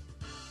pick,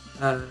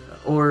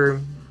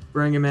 or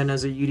bring him in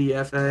as a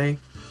UDFA.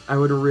 I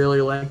would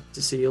really like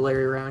to see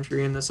Larry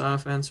Roundtree in this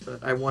offense,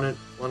 but I wouldn't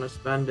want to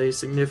spend a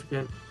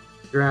significant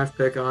draft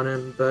pick on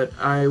him. But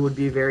I would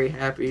be very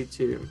happy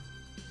to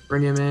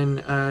bring him in.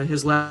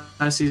 His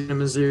last season in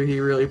Mizzou, he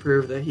really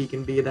proved that he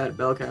can be that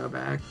bell cow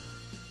back.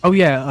 Oh,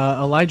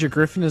 yeah. Elijah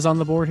Griffin is on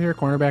the board here,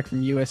 cornerback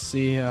from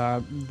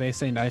USC. They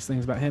say nice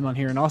things about him on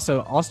here. And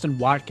also Austin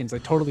Watkins. I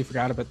totally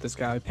forgot about this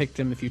guy. I picked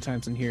him a few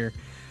times in here.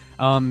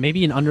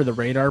 Maybe an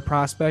under-the-radar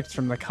prospect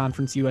from the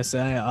Conference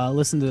USA.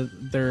 Listen to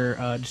their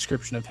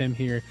description of him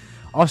here.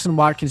 Austin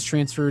Watkins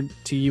transferred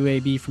to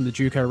UAB from the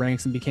JUCO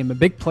ranks and became a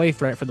big play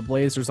threat for the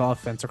Blazers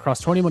offense.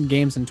 Across 21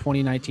 games in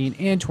 2019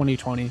 and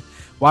 2020,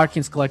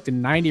 Watkins collected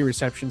 90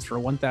 receptions for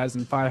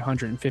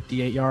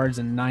 1,558 yards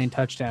and 9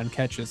 touchdown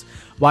catches.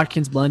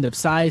 Watkins' blend of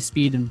size,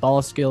 speed, and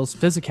ball skills,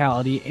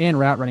 physicality, and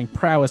route running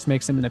prowess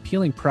makes him an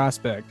appealing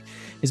prospect.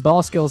 His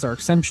ball skills are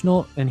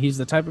exceptional, and he's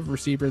the type of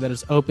receiver that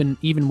is open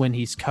even when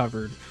he's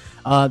covered.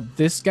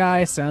 This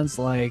guy sounds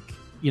like,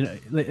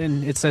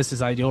 and it says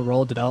his ideal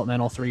role,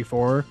 developmental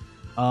 3-4.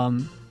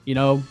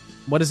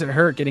 what does it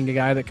hurt getting a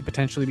guy that could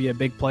potentially be a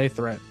big play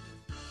threat?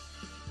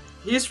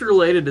 He's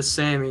related to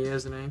Sammy,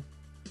 isn't he?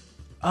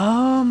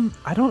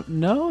 I don't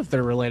know if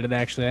they're related,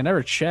 actually. I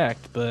never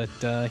checked, but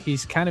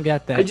he's kind of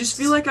got that. I just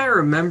feel like I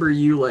remember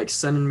you like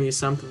sending me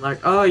something like,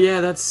 "Oh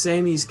yeah, that's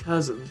Sammy's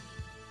cousin."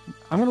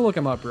 I'm gonna look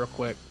him up real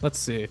quick. Let's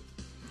see.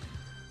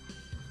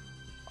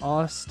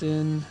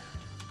 Austin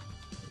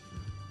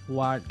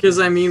Watkins. Because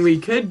I mean, we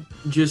could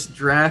just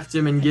draft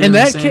him and give him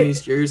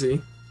Sammy's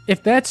jersey.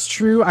 If that's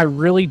true, I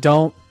really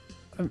don't.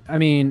 I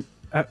mean,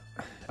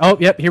 oh,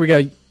 yep, here we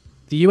go.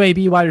 The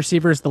UAB wide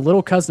receiver is the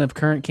little cousin of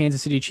current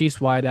Kansas City Chiefs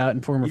wideout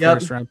and former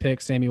first-round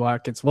pick Sammy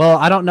Watkins. Well,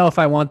 I don't know if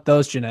I want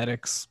those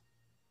genetics.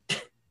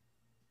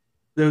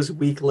 Those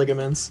weak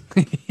ligaments.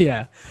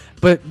 Yeah,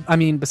 but I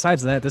mean,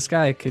 besides that, this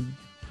guy could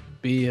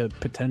be a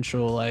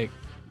potential like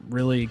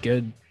really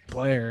good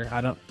player.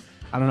 I don't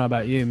know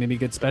about you. Maybe a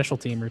good special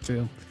team or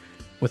two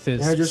with his.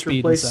 Yeah, just speed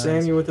replace and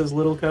size. Sammy with his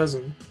little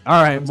cousin.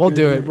 All right, That's we'll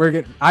good, do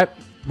man. it.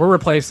 We're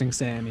replacing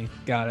Sammy.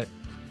 Got it.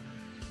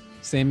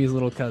 Sammy's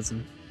little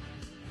cousin.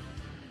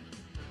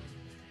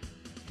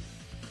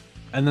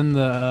 And then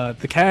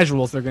the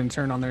casuals, they're going to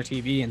turn on their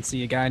TV and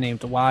see a guy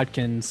named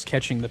Watkins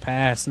catching the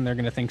pass, and they're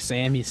going to think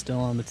Sammy's still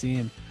on the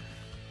team.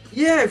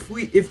 Yeah,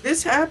 if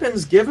this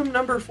happens, give him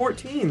number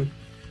 14.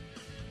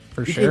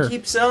 For You sure. can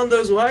keep selling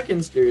those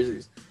Watkins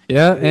jerseys.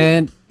 Yeah,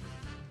 and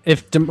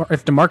if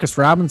Demarcus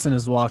Robinson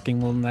is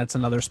walking, well, then that's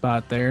another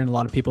spot there, and a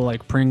lot of people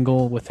like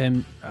Pringle with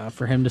him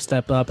for him to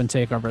step up and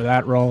take over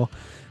that role.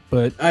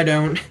 But I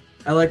don't.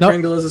 I like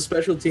Pringle as a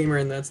special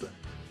teamer, and that's that.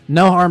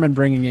 No harm in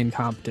bringing in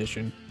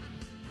competition.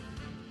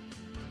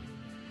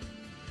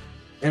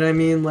 And I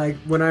mean, like,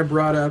 when I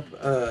brought up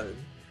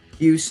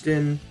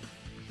Houston,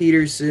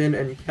 Peterson,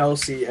 and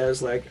Kelsey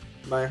as, like,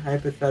 my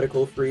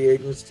hypothetical free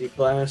agency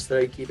class that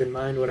I keep in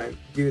mind when I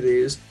do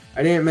these,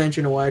 I didn't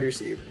mention a wide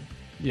receiver.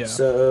 Yeah.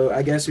 So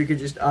I guess we could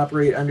just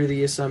operate under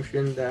the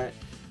assumption that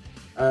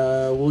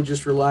we'll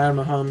just rely on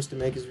Mahomes to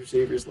make his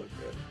receivers look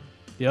good.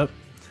 Yep.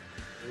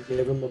 And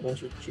give him a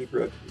bunch of cheap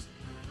rookies.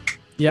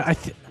 Yeah,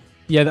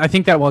 I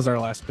think that was our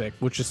last pick,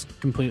 which is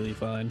completely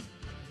fine.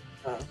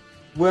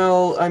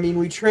 Well, I mean,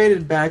 we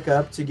traded back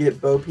up to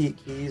get Bo Peep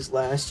Keys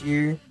last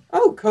year.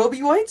 Oh, Kobe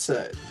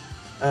Whiteside.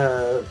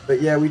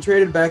 But yeah, we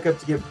traded back up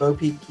to get Bo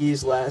Peep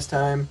Keys last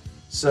time.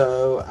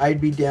 So I'd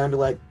be down to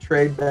like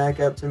trade back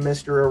up to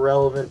Mr.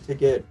 Irrelevant to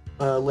get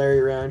Larry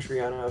Roundtree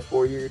on a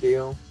 4-year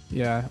deal.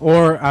 Yeah,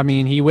 or I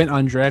mean, he went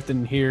undrafted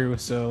in here,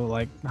 so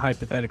like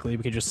hypothetically,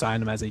 we could just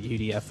sign him as a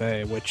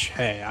UDFA. Which,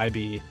 hey, I'd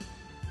be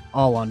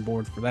all on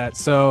board for that.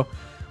 So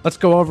let's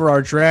go over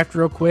our draft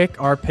real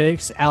quick. Our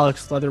picks: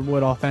 Alex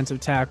Leatherwood,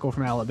 offensive tackle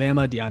from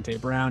Alabama; Deontay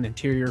Brown,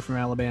 interior from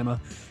Alabama;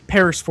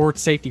 Paris Fort,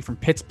 safety from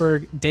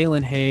Pittsburgh;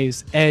 Dalen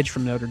Hayes, edge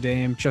from Notre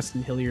Dame;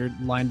 Justin Hilliard,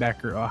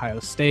 linebacker, Ohio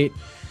State;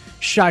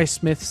 Shi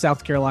Smith,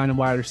 South Carolina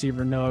wide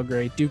receiver; Noah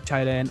Gray, Duke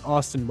tight end;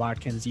 Austin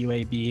Watkins,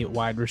 UAB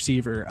wide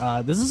receiver.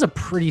 This is a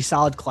pretty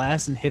solid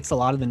class and hits a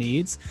lot of the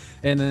needs.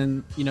 And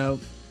then,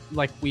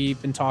 like we've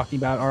been talking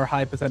about our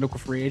hypothetical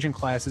free agent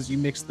classes, you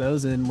mix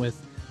those in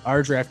with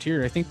our draft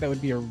here, I think that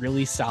would be a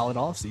really solid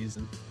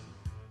offseason.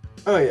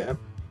 Oh, yeah.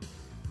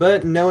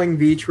 But knowing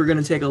Veach, we're going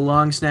to take a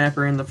long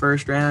snapper in the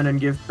first round and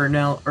give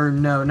Matthew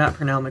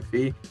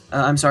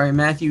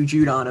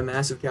Judon a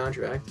massive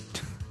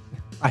contract.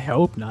 I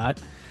hope not.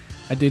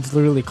 That dude's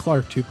literally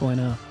Clark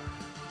 2.0.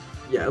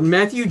 Yeah,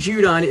 Matthew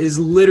Judon is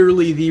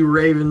literally the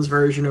Ravens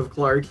version of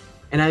Clark,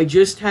 and I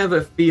just have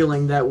a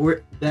feeling that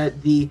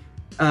the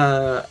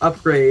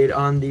upgrade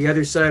on the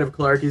other side of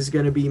Clark is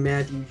going to be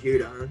Matthew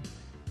Judon.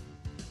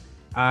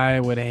 I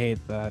would hate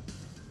that.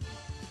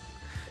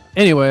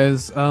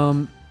 Anyways,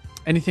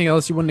 anything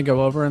else you wanted to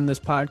go over in this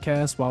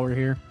podcast while we're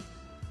here?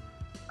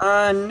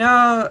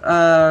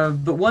 No,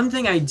 but one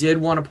thing I did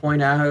want to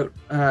point out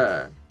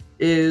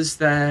is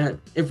that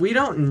if we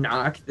don't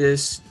knock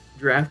this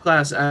draft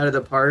class out of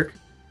the park,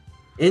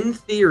 in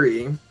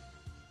theory,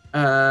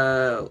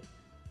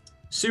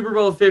 Super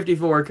Bowl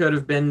 54 could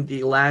have been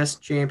the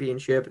last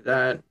championship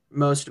that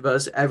most of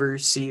us ever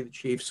see the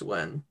Chiefs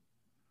win.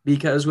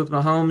 Because with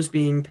Mahomes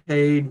being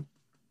paid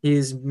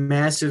his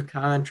massive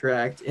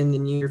contract in the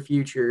near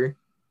future,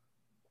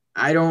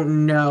 I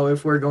don't know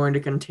if we're going to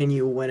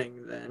continue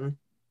winning then.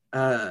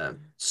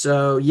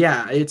 So,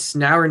 yeah, it's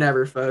now or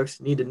never,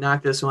 folks. Need to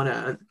knock this one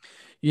out.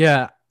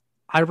 Yeah,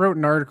 I wrote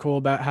an article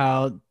about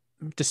how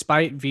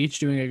despite Veach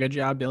doing a good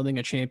job building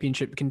a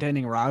championship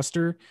contending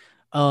roster,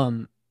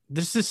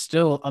 this is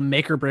still a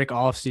make or break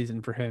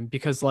offseason for him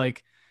because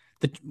like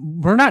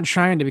we're not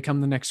trying to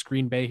become the next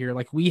Green Bay here.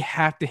 Like we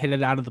have to hit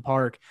it out of the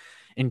park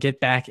and get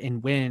back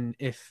and win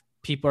if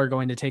people are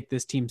going to take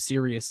this team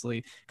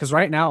seriously. Because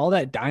right now, all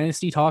that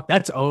dynasty talk,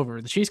 that's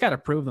over. The Chiefs got to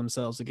prove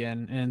themselves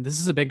again. And this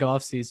is a big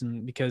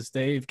offseason because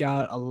they've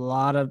got a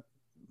lot of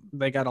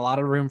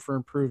room for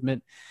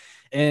improvement.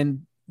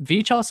 And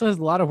Veach also has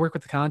a lot of work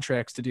with the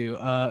contracts to do.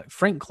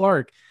 Frank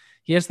Clark,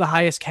 He has the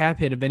highest cap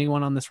hit of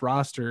anyone on this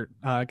roster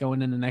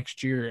going into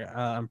next year.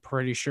 I'm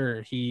pretty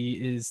sure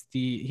he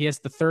has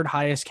the third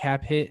highest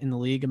cap hit in the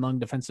league among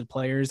defensive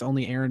players.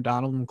 Only Aaron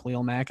Donald and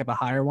Khalil Mack have a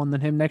higher one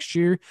than him next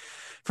year.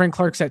 Frank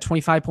Clark's at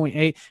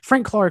 25.8.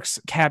 Frank Clark's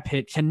cap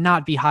hit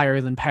cannot be higher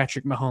than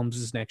Patrick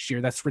Mahomes' next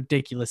year. That's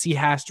ridiculous. He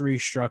has to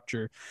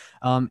restructure.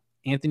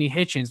 Anthony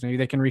Hitchens, maybe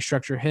they can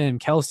restructure him.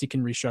 Kelsey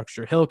can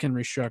restructure. Hill can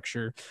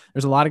restructure.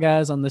 There's a lot of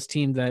guys on this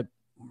team that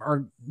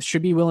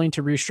should be willing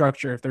to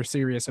restructure if they're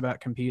serious about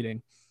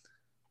competing.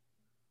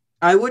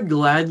 I would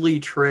gladly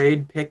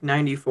trade pick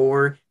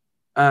 94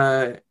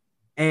 and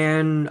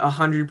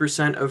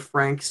 100% of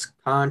Frank's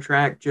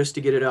contract just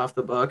to get it off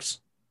the Bucs.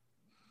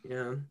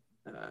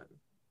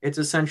 It's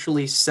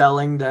essentially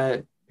selling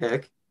that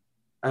pick.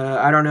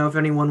 I don't know if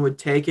anyone would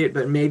take it,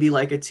 but maybe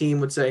like a team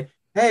would say,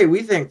 hey,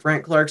 we think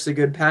Frank Clark's a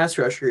good pass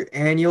rusher,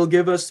 and you'll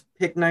give us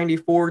pick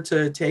 94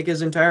 to take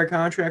his entire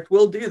contract.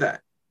 We'll do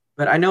that.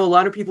 But I know a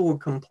lot of people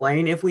would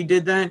complain if we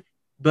did that.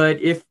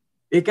 But if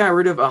it got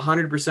rid of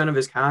 100% of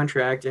his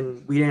contract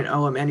and we didn't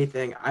owe him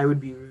anything, I would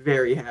be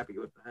very happy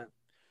with that.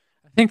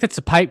 I think that's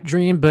a pipe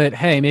dream, but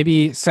hey,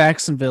 maybe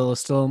Saxonville is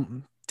still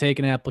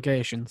taking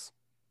applications.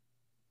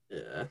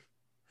 Yeah.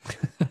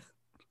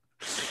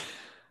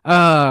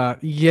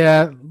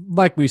 Yeah,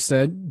 like we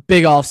said,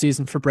 big off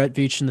season for Brett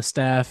Veach and the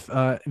staff.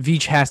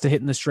 Veach has to hit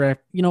in this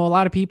draft. A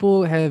lot of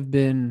people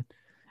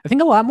I think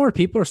a lot more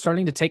people are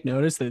starting to take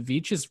notice that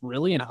Veach is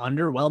really an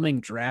underwhelming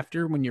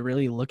drafter when you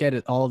really look at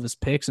it, all of his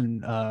picks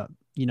and,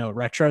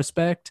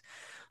 retrospect.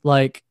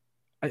 Like,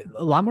 a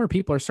lot more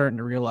people are starting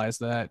to realize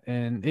that,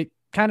 and it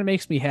kind of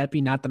makes me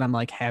happy. Not that I'm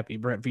like happy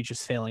Brett Veach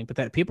is failing, but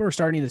that people are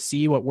starting to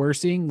see what we're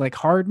seeing. Like,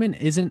 Hardman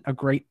isn't a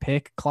great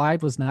pick.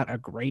 Clyde was not a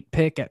great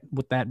pick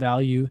with that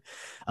value.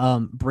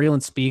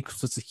 Braylon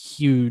Speaks was a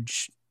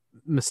huge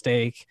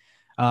mistake.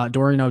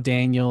 Dorian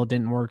O'Daniel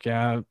didn't work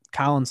out.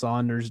 Colin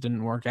Saunders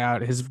didn't work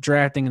out. His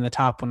drafting in the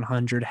top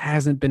 100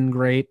 hasn't been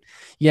great.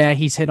 Yeah,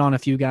 he's hit on a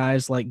few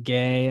guys like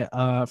Gay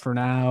for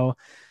now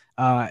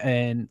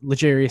and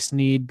L'Jarius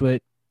Sneed,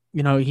 but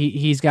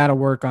he's got to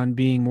work on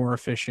being more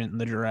efficient in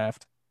the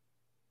draft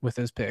with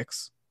his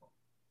picks.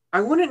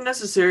 I wouldn't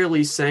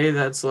necessarily say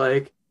that's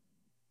like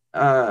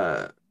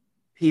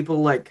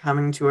people like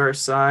coming to our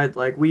side.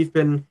 Like, we've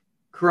been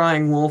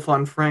crying wolf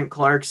on Frank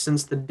Clark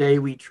since the day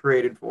we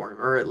traded for him,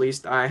 or at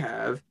least I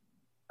have.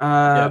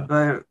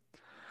 But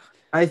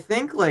I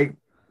think like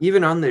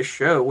even on this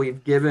show,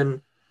 we've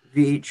given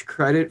Veach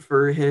credit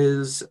for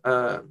his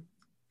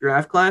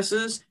draft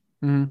classes.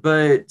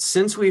 But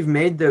since we've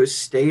made those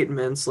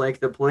statements, like,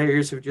 the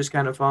players have just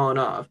kind of fallen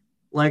off.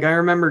 Like, I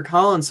remember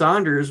Colin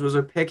Saunders was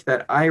a pick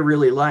that I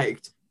really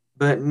liked,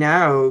 but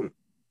now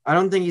I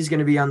don't think he's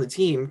going to be on the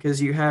team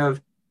because you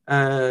have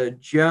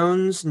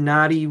Jones,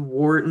 Noddy,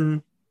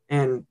 Wharton,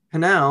 and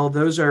Pennell.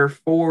 Those are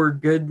 4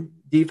 good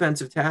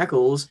defensive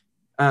tackles.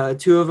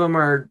 2 of them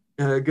are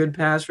good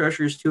pass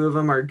rushers. 2 of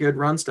them are good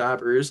run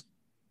stoppers.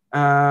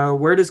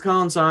 Where does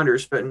Colin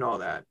Saunders fit in all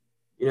that?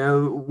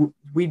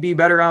 We'd be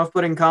better off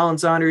putting Colin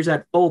Saunders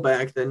at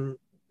fullback than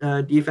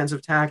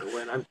defensive tackle,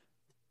 and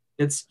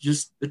it's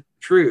just the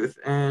truth.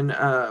 And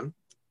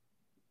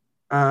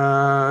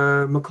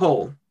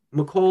McCole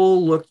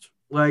looked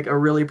like a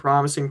really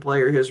promising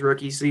player his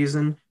rookie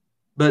season,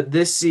 but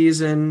this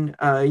season,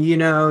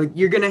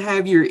 you're gonna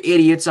have your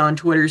idiots on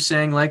Twitter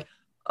saying like,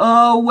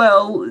 "Oh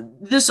well,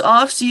 this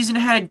offseason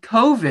had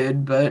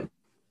COVID," but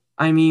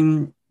I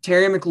mean,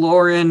 Terry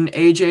McLaurin,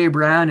 A.J.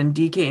 Brown, and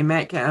DK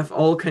Metcalf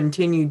all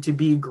continued to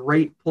be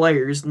great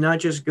players, not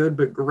just good,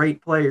 but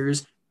great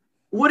players.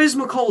 What has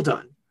McCole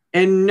done?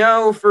 And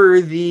no, for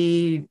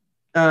the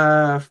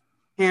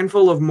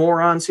handful of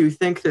morons who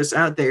think this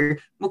out there,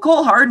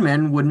 McCole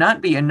Hardman would not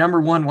be a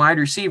number 1 wide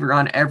receiver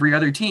on every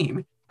other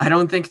team. I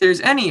don't think there's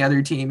any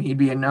other team he'd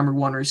be a number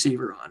 1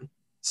 receiver on.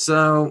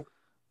 So,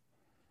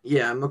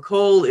 yeah,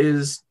 McCole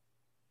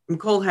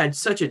had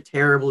such a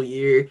terrible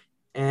year,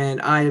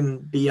 and I am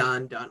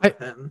beyond done with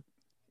him.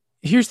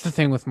 Here's the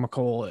thing with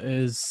McCole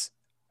is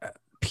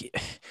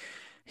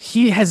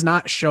he has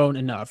not shown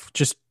enough.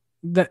 Just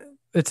that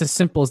it's as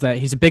simple as that.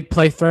 He's a big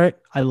play threat.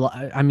 I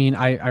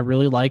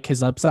really like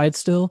his upside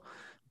still,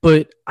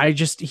 but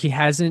he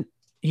hasn't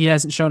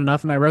shown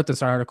enough. And I wrote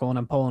this article and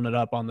I'm pulling it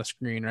up on the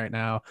screen right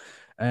now.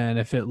 And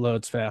if it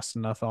loads fast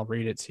enough, I'll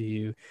read it to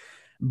you.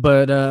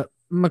 But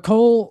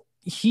McCole,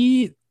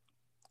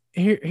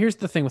 Here's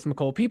the thing with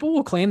McCole. People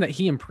will claim that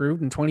he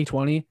improved in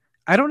 2020.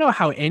 I don't know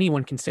how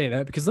anyone can say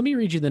that because let me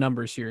read you the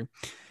numbers here.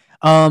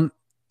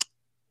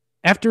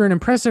 After an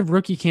impressive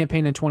rookie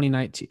campaign in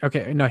 2019.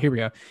 Okay, no, here we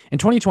go. In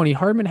 2020,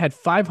 Hardman had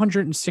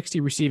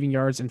 560 receiving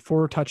yards and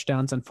 4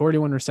 touchdowns on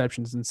 41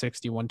 receptions and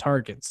 61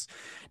 targets.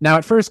 Now,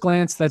 at first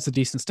glance, that's a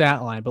decent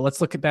stat line, but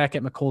let's look back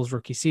at McCole's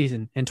rookie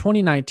season. In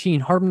 2019,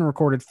 Hardman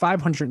recorded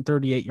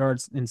 538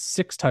 yards and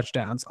 6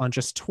 touchdowns on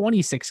just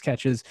 26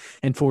 catches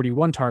and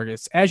 41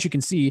 targets. As you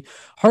can see,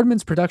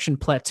 Hardman's production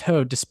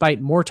plateaued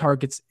despite more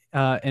targets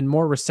and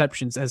more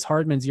receptions, as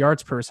Hardman's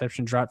yards per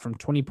reception dropped from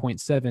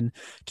 20.7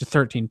 to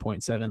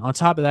 13.7. On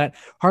top of that,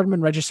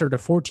 Hardman registered a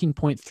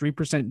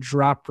 14.3%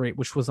 drop rate,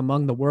 which was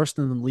among the worst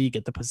in the league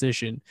at the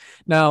position.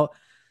 Now,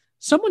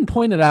 someone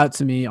pointed out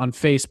to me on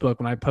Facebook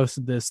when I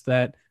posted this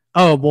that,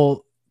 oh,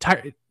 well,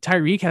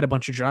 Tyreek had a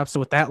bunch of drops. So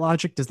with that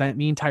logic, does that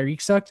mean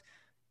Tyreek sucked?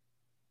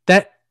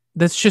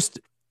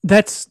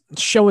 That's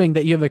showing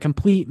that you have a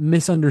complete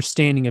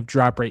misunderstanding of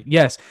drop rate.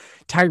 Yes,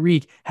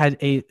 Tyreek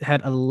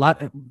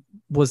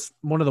was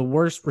one of the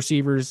worst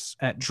receivers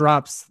at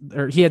drops,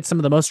 or he had some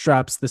of the most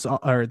drops this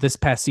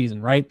past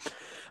season, right?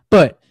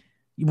 But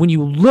when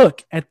you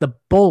look at the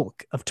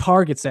bulk of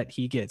targets that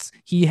he gets,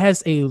 he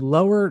has a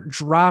lower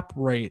drop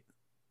rate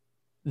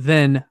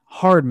than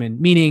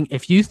Hardman, meaning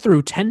if you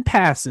threw 10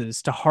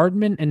 passes to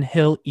Hardman and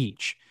Hill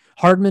each,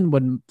 Hardman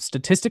would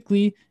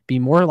statistically be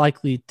more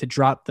likely to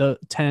drop the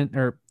 10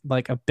 or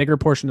like a bigger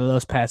portion of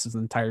those passes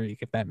than Tyreek,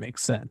 if that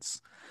makes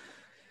sense.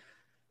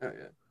 Oh,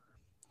 yeah.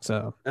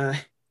 So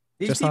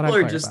these people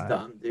are just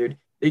dumb, dude.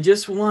 They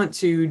just want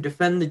to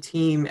defend the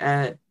team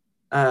at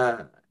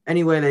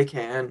any way they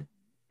can,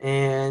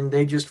 and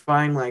they just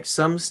find like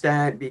some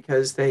stat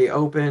because they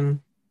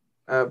open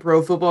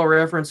Pro Football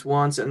Reference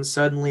once and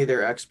suddenly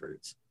they're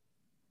experts.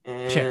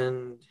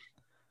 And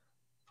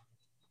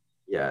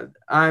yeah,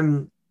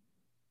 I'm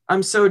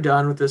so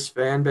done with this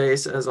fan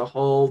base as a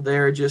whole.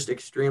 They're just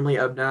extremely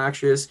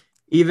obnoxious.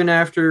 Even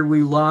after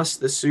we lost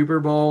the Super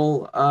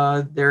Bowl,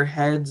 their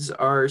heads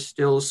are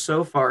still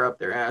so far up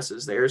their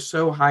asses. They are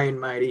so high and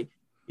mighty.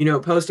 You know,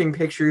 posting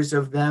pictures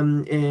of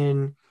them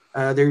in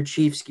their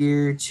Chiefs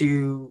gear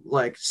to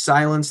like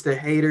silence the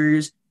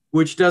haters,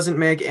 which doesn't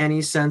make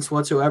any sense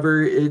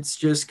whatsoever. It's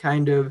just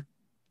kind of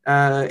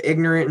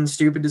ignorant and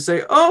stupid to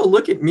say, "Oh,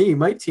 look at me,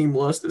 my team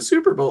lost the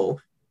Super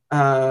Bowl."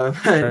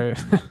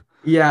 But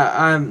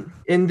yeah,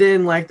 and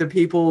then like the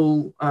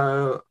people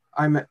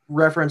I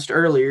referenced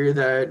earlier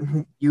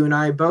that you and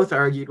I both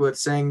argued with,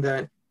 saying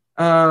that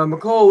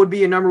McColl would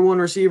be a number one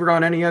receiver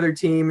on any other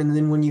team, and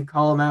then when you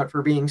call him out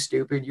for being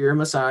stupid, you're a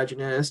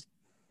misogynist.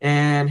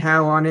 And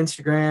how on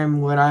Instagram,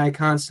 when I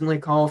constantly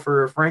call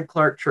for a Frank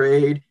Clark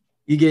trade,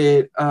 you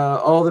get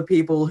all the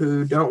people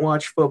who don't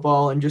watch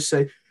football and just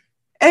say,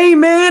 "Hey,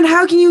 man,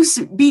 how can you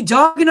be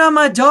dogging on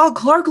my dog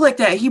Clark like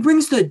that? He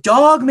brings the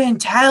dog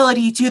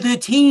mentality to the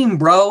team,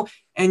 bro."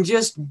 And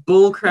just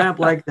bullcrap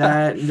like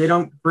that. They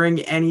don't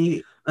bring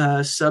any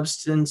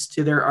substance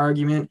to their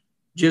argument.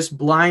 Just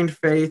blind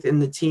faith in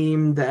the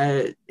team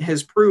that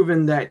has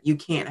proven that you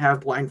can't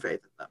have blind faith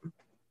in them.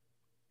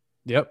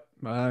 Yep.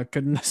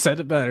 Couldn't have said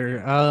it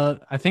better.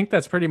 I think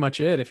that's pretty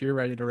much it if you're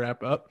ready to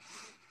wrap up.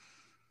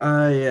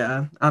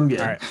 Yeah, I'm good.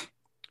 All right.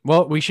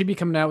 Well, we should be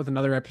coming out with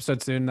another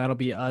episode soon. That'll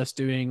be us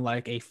doing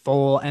like a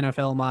full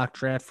NFL mock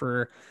draft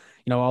for,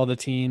 all the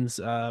teams,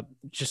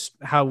 just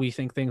how we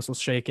think things will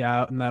shake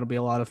out, and that'll be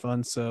a lot of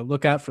fun. So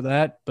look out for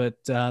that.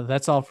 But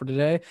that's all for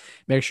today.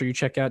 Make sure you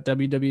check out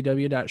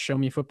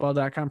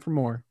www.showmefootball.com for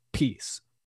more. Peace.